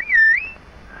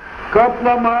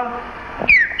 kaplama,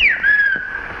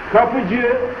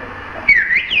 kapıcı,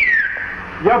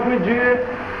 yapıcı,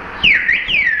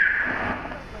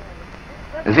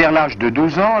 Vers l'âge de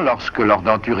 12 ans, lorsque leur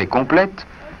denture est complète,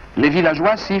 les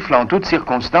villageois sifflent en toutes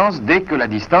circonstances dès que la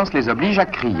distance les oblige à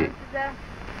crier.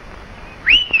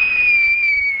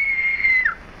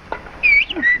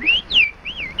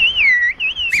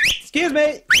 Excuse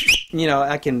me. You know,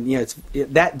 I can. You know,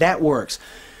 that works.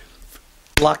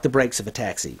 Block the brakes of a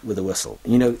taxi with a whistle.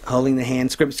 You know, holding the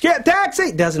hand, screaming,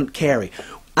 "Taxi!" doesn't carry.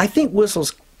 I think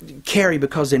whistles carry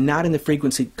because they're not in the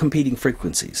competing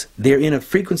frequencies. They're in a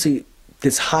frequency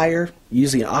that's higher,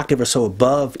 usually an octave or so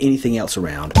above anything else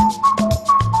around.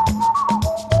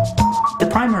 The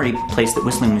primary place that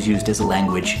whistling was used as a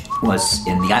language was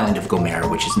in the island of Gomera,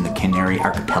 which is in the Canary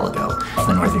Archipelago, off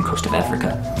the northern coast of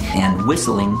Africa. And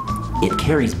whistling, it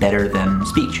carries better than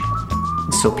speech.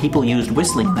 So people used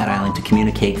whistling in that island to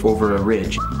communicate over a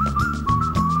ridge.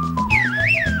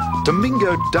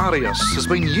 Domingo Darius has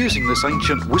been using this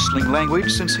ancient whistling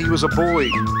language since he was a boy.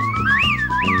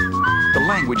 The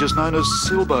language is known as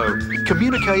Silbo,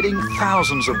 communicating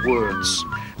thousands of words.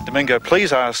 Domingo,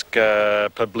 please ask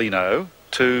Pablino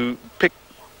to pick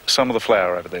some of the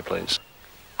flour over there, please.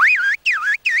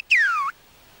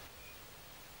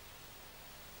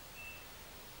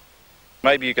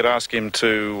 Maybe you could ask him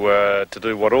to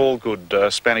do what all good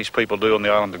Spanish people do on the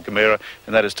island of Gomera,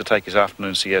 and that is to take his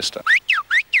afternoon siesta.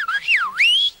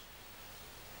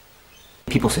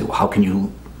 People say, well, how can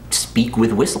you speak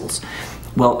with whistles?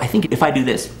 Well, I think if I do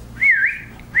this,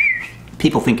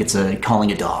 people think it's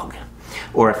calling a dog.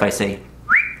 Or if I say,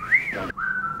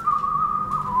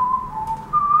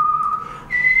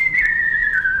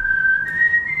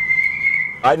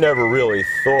 I never really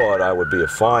thought I would be a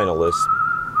finalist.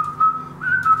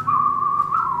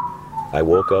 I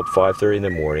woke up 5:30 in the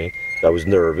morning. I was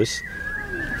nervous.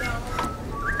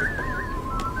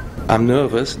 I'm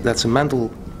nervous. That's a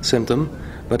mental symptom,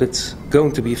 but it's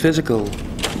going to be physical,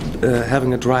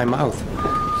 having a dry mouth.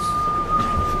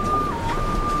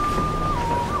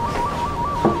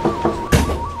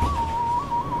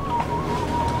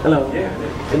 Hello. Yeah.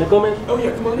 Can I come in? Oh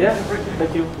yeah, come on. Yeah.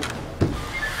 Thank you.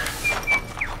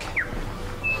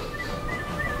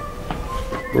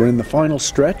 We're in the final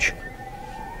stretch.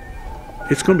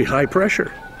 It's going to be high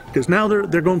pressure because now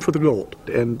they're going for the gold.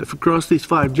 And if across these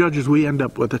 5 judges we end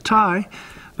up with a tie,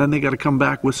 then they got to come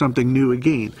back with something new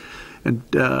again. And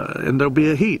there'll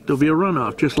be a heat, there'll be a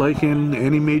runoff, just like in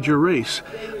any major race,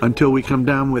 until we come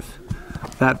down with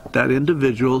that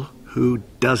individual who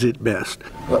does it best.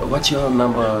 What's your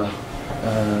number,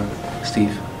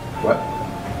 Steve? What?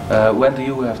 When do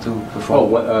you have to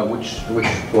perform? Oh, which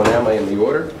one am I in the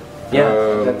order?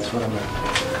 Yeah, that's what I meant.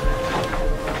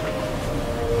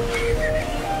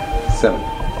 7.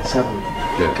 7.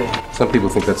 Yeah. Okay. Some people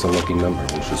think that's a lucky number.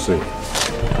 We shall see.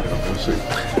 We'll see.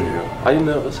 Yeah. Are you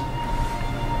nervous?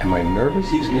 Am I nervous?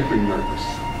 He's never nervous.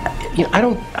 You know,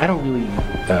 I don't really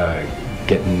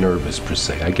get nervous per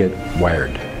se. I get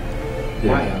wired.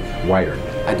 Wired. Wired.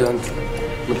 I don't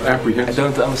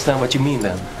understand what you mean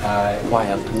then.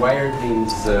 Wired. Wired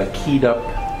means keyed up.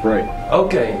 Right.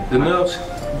 Okay. The nerves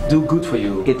do good for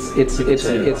you.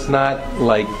 It's not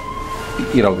like,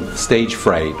 you know, stage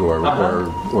fright or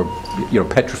you know,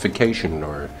 petrification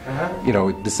or you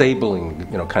know, disabling,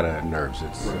 you know, kind of nerves.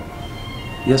 It's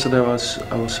Yesterday I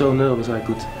was so nervous I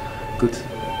could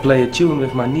play a tune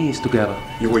with my knees together.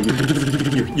 You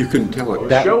couldn't tell it.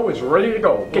 The show is ready to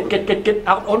go. Get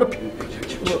out on the thing.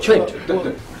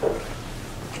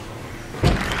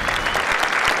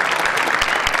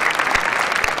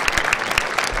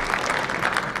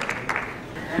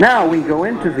 Now we go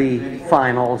into the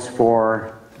finals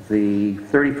for the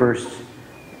 31st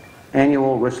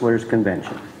Annual Whistlers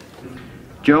Convention.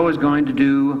 Joe is going to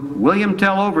do William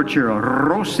Tell Overture,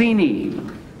 Rossini.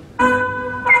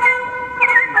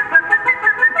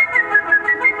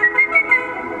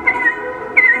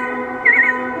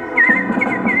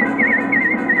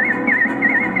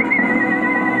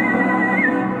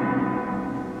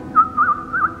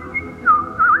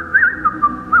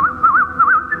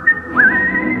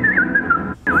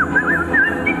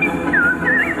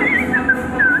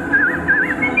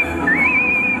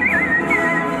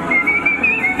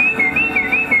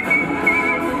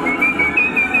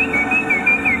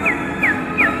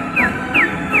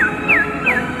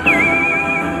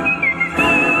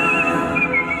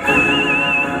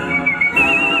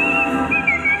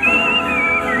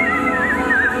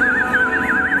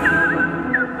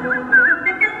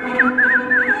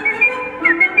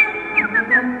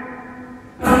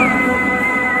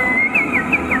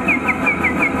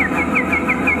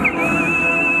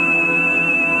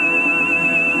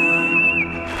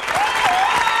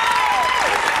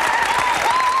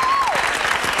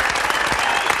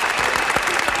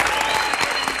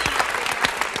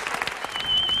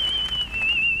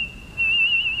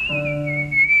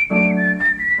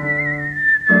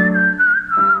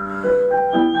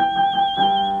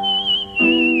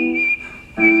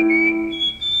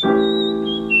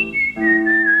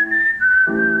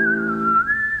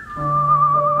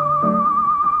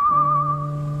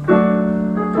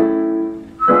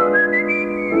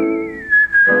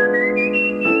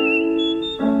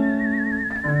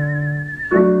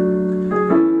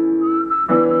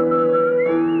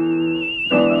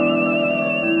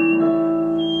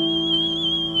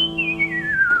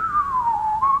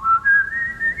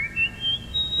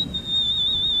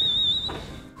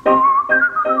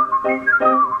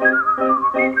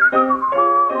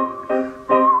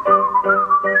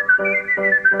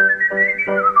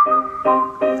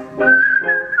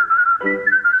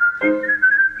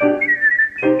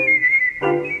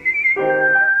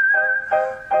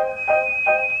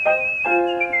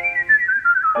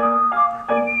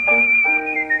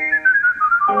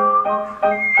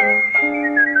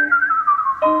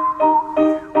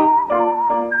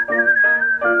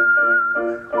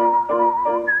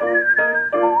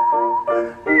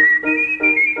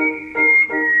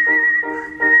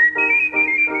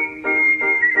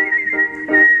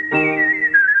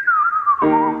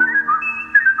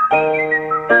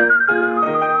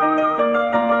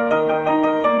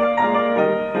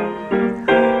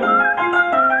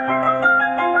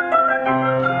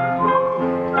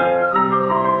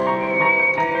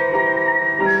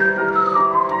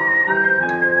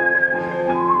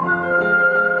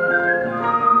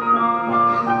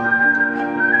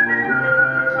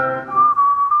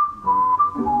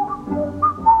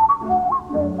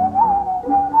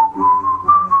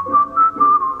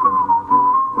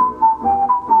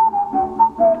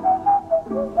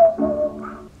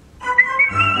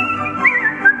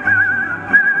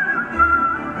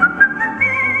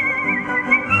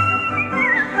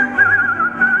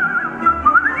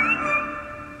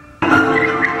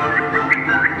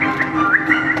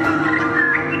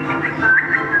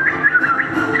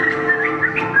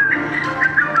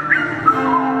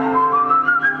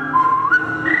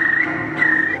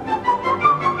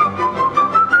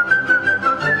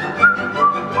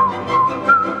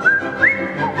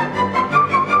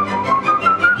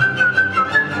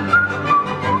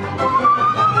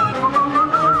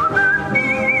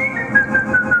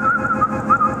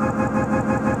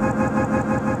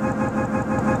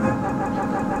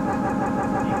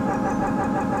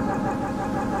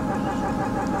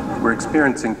 We're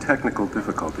experiencing technical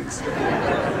difficulties.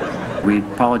 We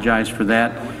apologize for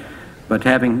that, but to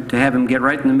have him get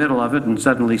right in the middle of it and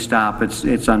suddenly stop,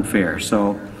 it's unfair.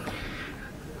 So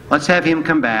let's have him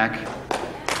come back.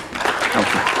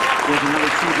 Okay. There's another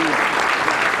CD.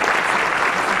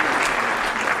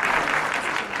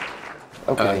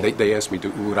 Okay. They asked me,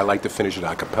 would I like to finish it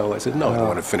a cappella? I said, no, I don't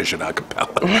want to finish it a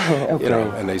cappella. Okay. You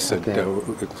know, and they said, Okay.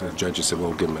 the judges said,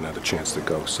 well, give him another chance to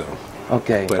go. So.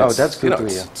 Okay. But Oh, it's, that's good you know,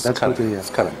 to hear. it's That's kinda, good to hear. It's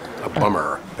kind of a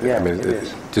bummer. Yeah, I mean, it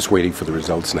is. just waiting for the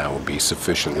results now will be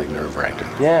sufficiently nerve-wracking.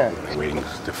 Yeah. Waiting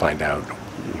to find out,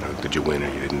 you know, did you win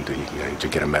or you didn't? Did you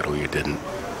get a medal or you didn't?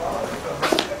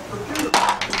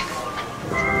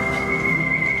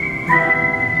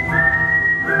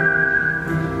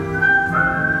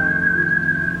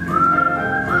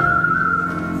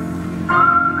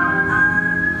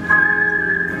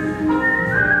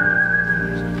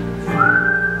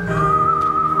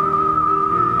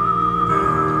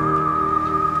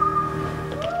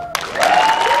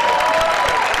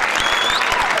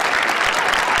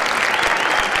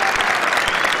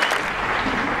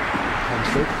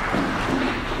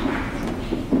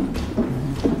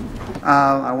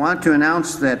 I want to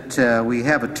announce that we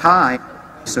have a tie,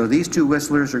 so these two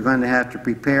whistlers are going to have to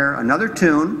prepare another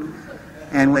tune,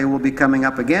 and they will be coming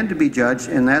up again to be judged,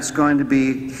 and that's going to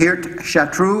be Geert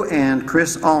Chatroux and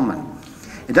Chris Allman.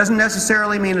 It doesn't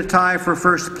necessarily mean a tie for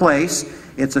first place,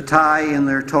 it's a tie in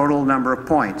their total number of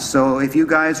points. So if you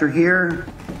guys are here...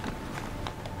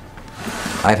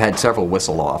 I've had several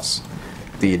whistle-offs.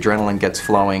 The adrenaline gets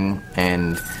flowing,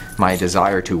 and my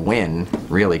desire to win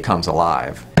really comes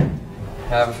alive.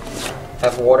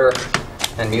 Have water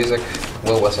and music,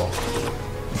 we'll whistle.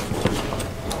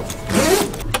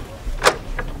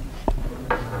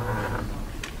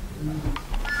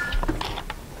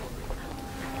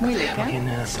 Moeilijk, hè?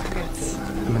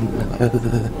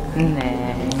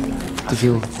 Nee. Te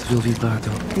veel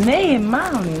vibrato. Nee,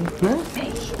 helemaal niet. Nee?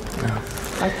 Nee.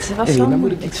 Maar het was Hé, wel dan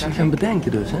moet ik moeilijk, iets hè? gaan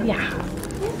bedenken dus, hè? Ja.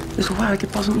 Dus hoe waar, ik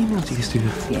heb pas een e-mailtje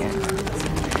gestuurd. Ja.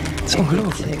 Het is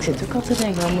ongelooflijk. Ik zit ook altijd te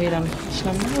denken, wat moet je dan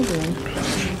snel doen?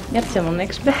 Je hebt helemaal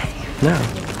niks bij. Ja.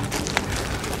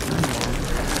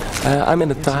 I'm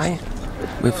in a tie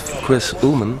with Chris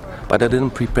Ullman, but I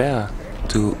didn't prepare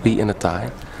to be in a tie.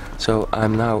 So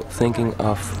I'm now thinking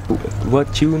of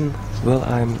what tune will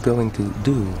I'm going to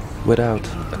do without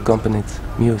accompanied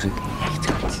music.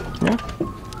 Yeah?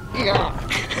 Ja.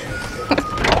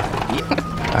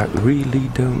 I really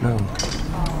don't know.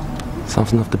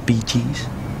 Something of the Bee Gees.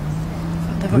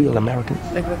 Real American.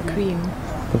 Like a Queen.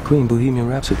 Or Queen, Bohemian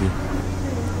Rhapsody.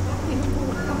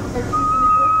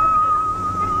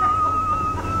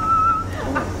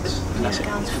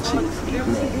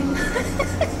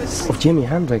 Of Jimi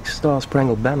Hendrix, Star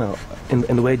Spangled Banner,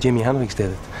 in the way Jimi Hendrix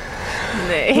did it.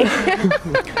 Nee.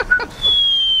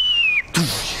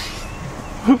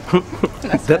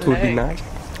 That would be nice.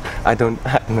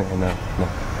 No,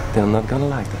 they're not gonna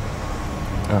like that.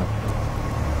 Oh.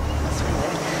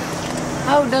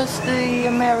 How does the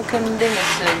American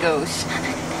dingus goes?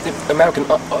 The American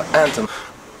anthem.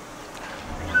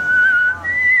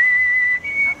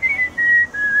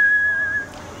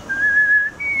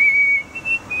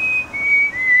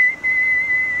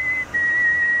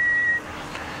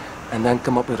 And then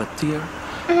come up with a tear.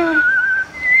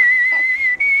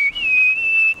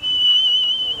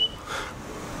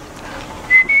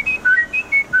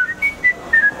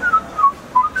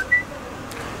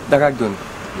 Dat ga ik doen.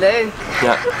 Leuk.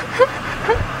 Ja.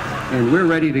 And we're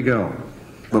ready to go.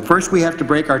 But first we have to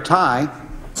break our tie.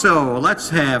 So let's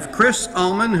have Chris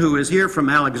Ullman, who is here from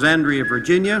Alexandria,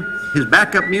 Virginia. His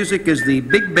backup music is the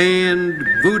big band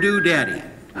Voodoo Daddy.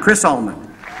 Chris Ullman.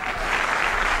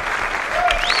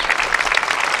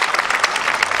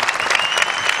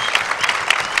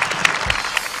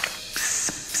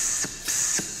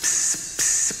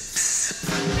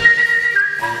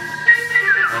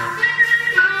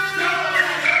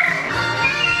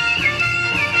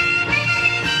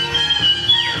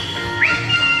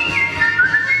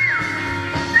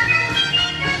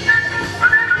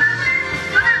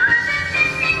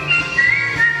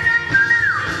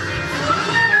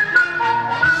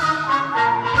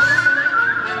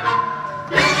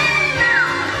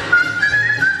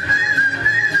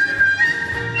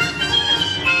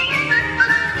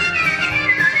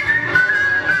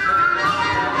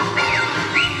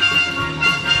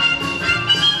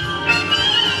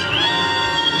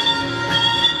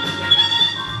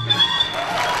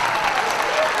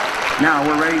 Now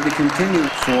we're ready to continue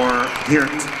for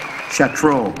Geert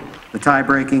Chatroux, the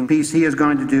tie-breaking piece. He is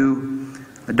going to do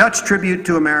a Dutch tribute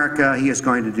to America. He is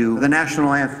going to do the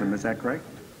national anthem. Is that correct?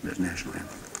 The national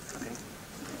anthem.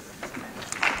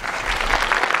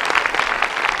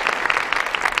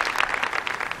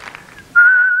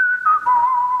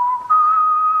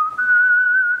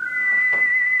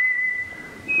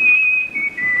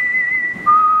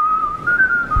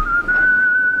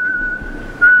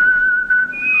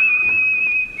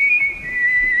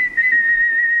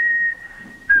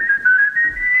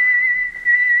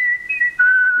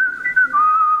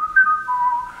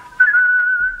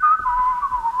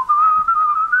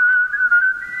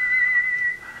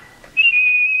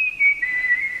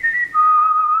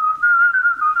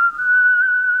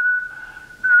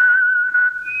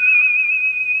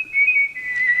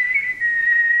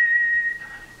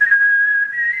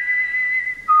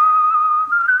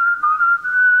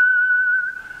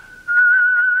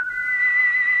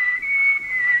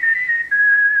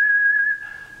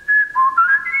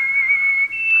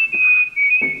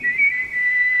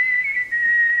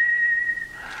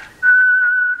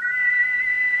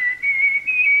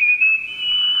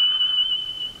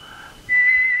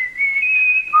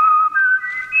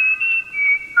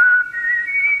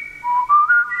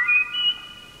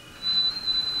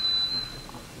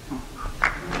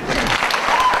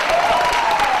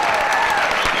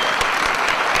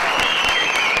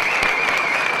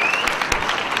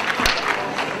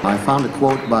 I found a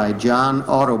quote by John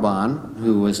Audubon,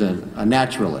 who was a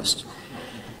naturalist,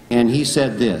 and he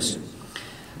said this: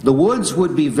 "The woods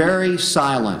would be very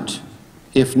silent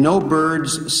if no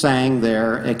birds sang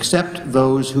there except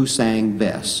those who sang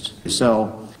best."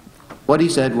 So what he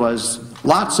said was,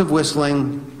 lots of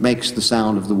whistling makes the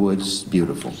sound of the woods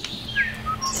beautiful.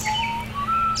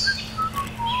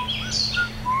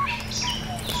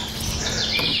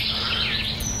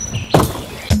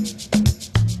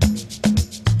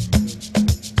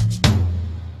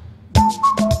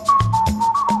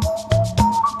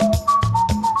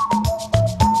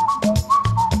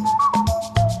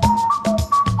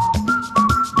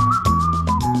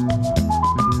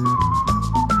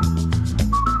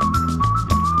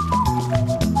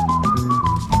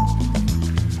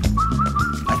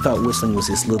 I thought whistling was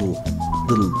this little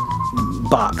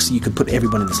box. You could put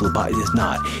everyone in this little box. It's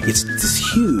not. It's this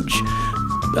huge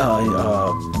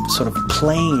sort of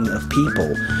plane of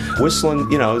people.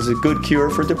 Whistling, is a good cure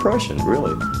for depression,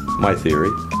 really, my theory.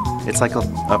 It's like a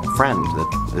friend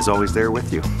that is always there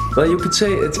with you. Well, you could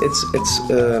say it's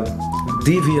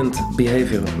deviant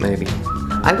behavior, maybe.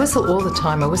 I whistle all the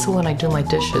time. I whistle when I do my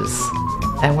dishes.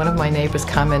 And one of my neighbors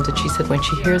commented, she said when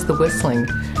she hears the whistling,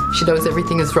 she knows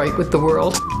everything is right with the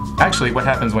world. Actually, what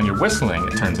happens when you're whistling,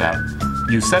 it turns out,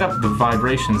 you set up the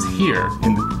vibrations here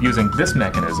using this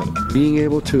mechanism. Being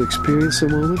able to experience the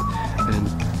moment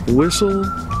and whistle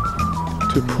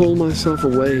to pull myself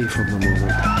away from the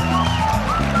moment.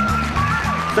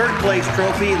 third place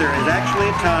trophy, there is actually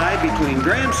a tie between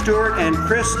Graham Stewart and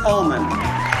Chris Ullman.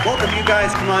 Both of you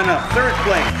guys come on up. Third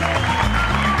place.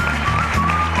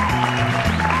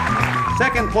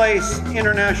 Second place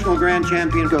international grand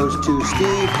champion goes to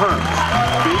Steve Herbst.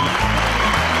 Steve?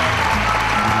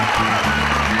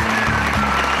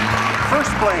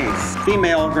 First place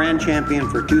female grand champion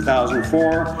for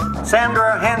 2004,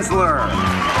 Sandra Hensler.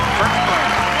 First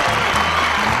place.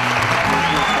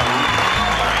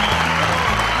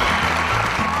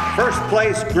 First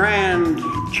place grand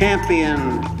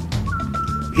champion,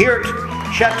 Geert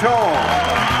Chateau.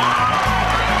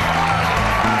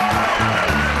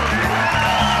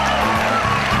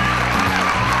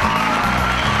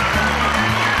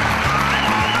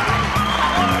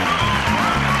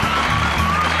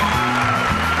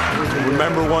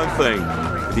 Remember one thing,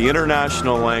 the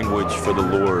international language for the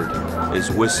Lord is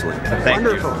whistling. Thank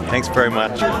you. Thanks very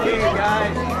much.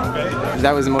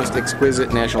 That was the most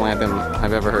exquisite national anthem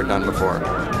I've ever heard done before.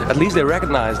 At least they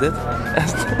recognized it.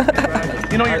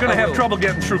 You know, you're going to have trouble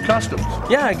getting through customs.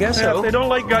 Yeah, I guess so. They don't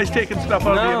like guys taking stuff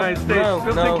out of the United States.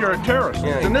 They'll think you're a terrorist.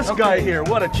 Yeah. And this guy here,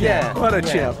 what a champ. Yeah. What a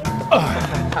champ.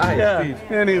 Yeah.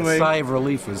 Anyway. Sigh of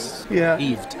relief was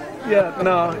heaved. Yeah,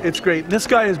 no, it's great. This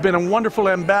guy has been a wonderful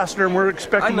ambassador, and we're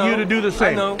expecting you to do the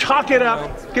same. I know. Talk it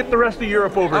up. Get the rest of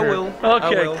Europe over here. I will.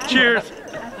 Okay, I will. Cheers.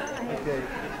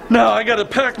 Now I got to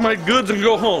pack my goods and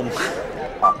go home.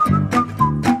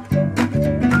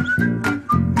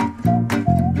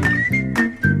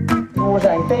 Door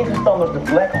zijn tegenstanders de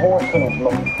Black Horse genoemd.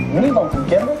 Nog niemand hem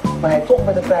kende, maar hij toch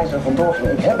met de prijs er vandoor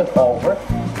ging. Ik heb het over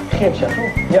Geert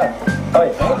Chateau. Ja, hoi.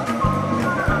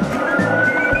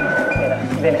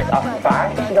 Wellicht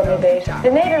afgevaard, is hij dan mee bezig? De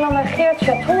Nederlander Geert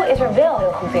Chateau is er wel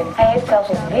heel goed in. Hij heeft zelfs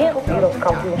het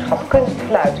wereldkampioenschap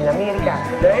kunstfluit in Amerika.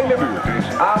 De hele buurt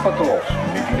is apetrots.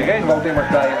 Iedereen woont immers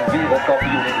bij een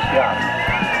wereldkampioen in de straat.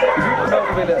 De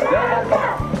buurtgenoten willen wel wat van.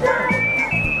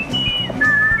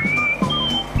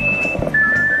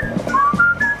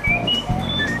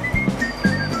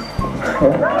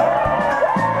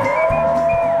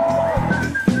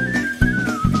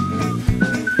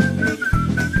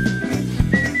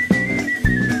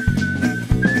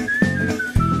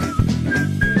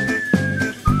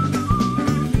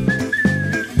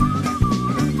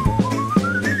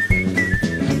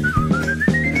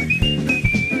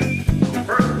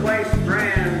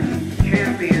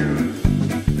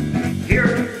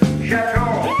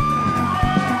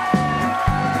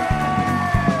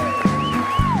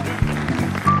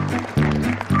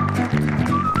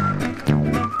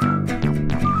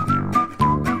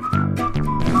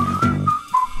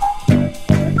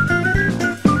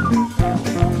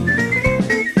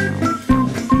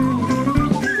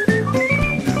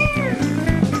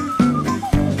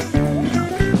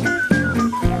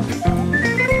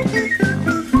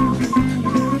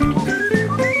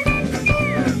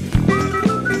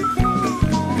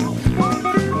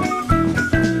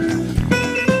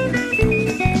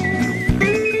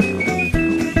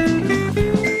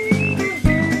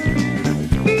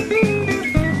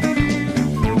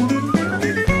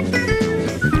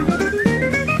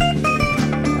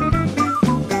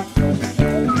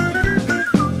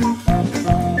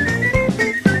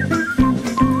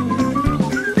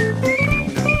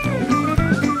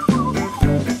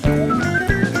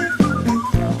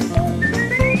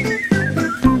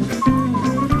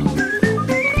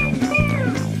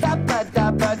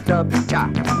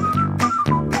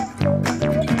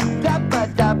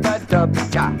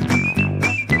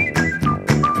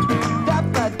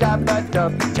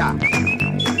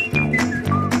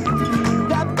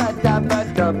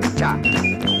 Cha.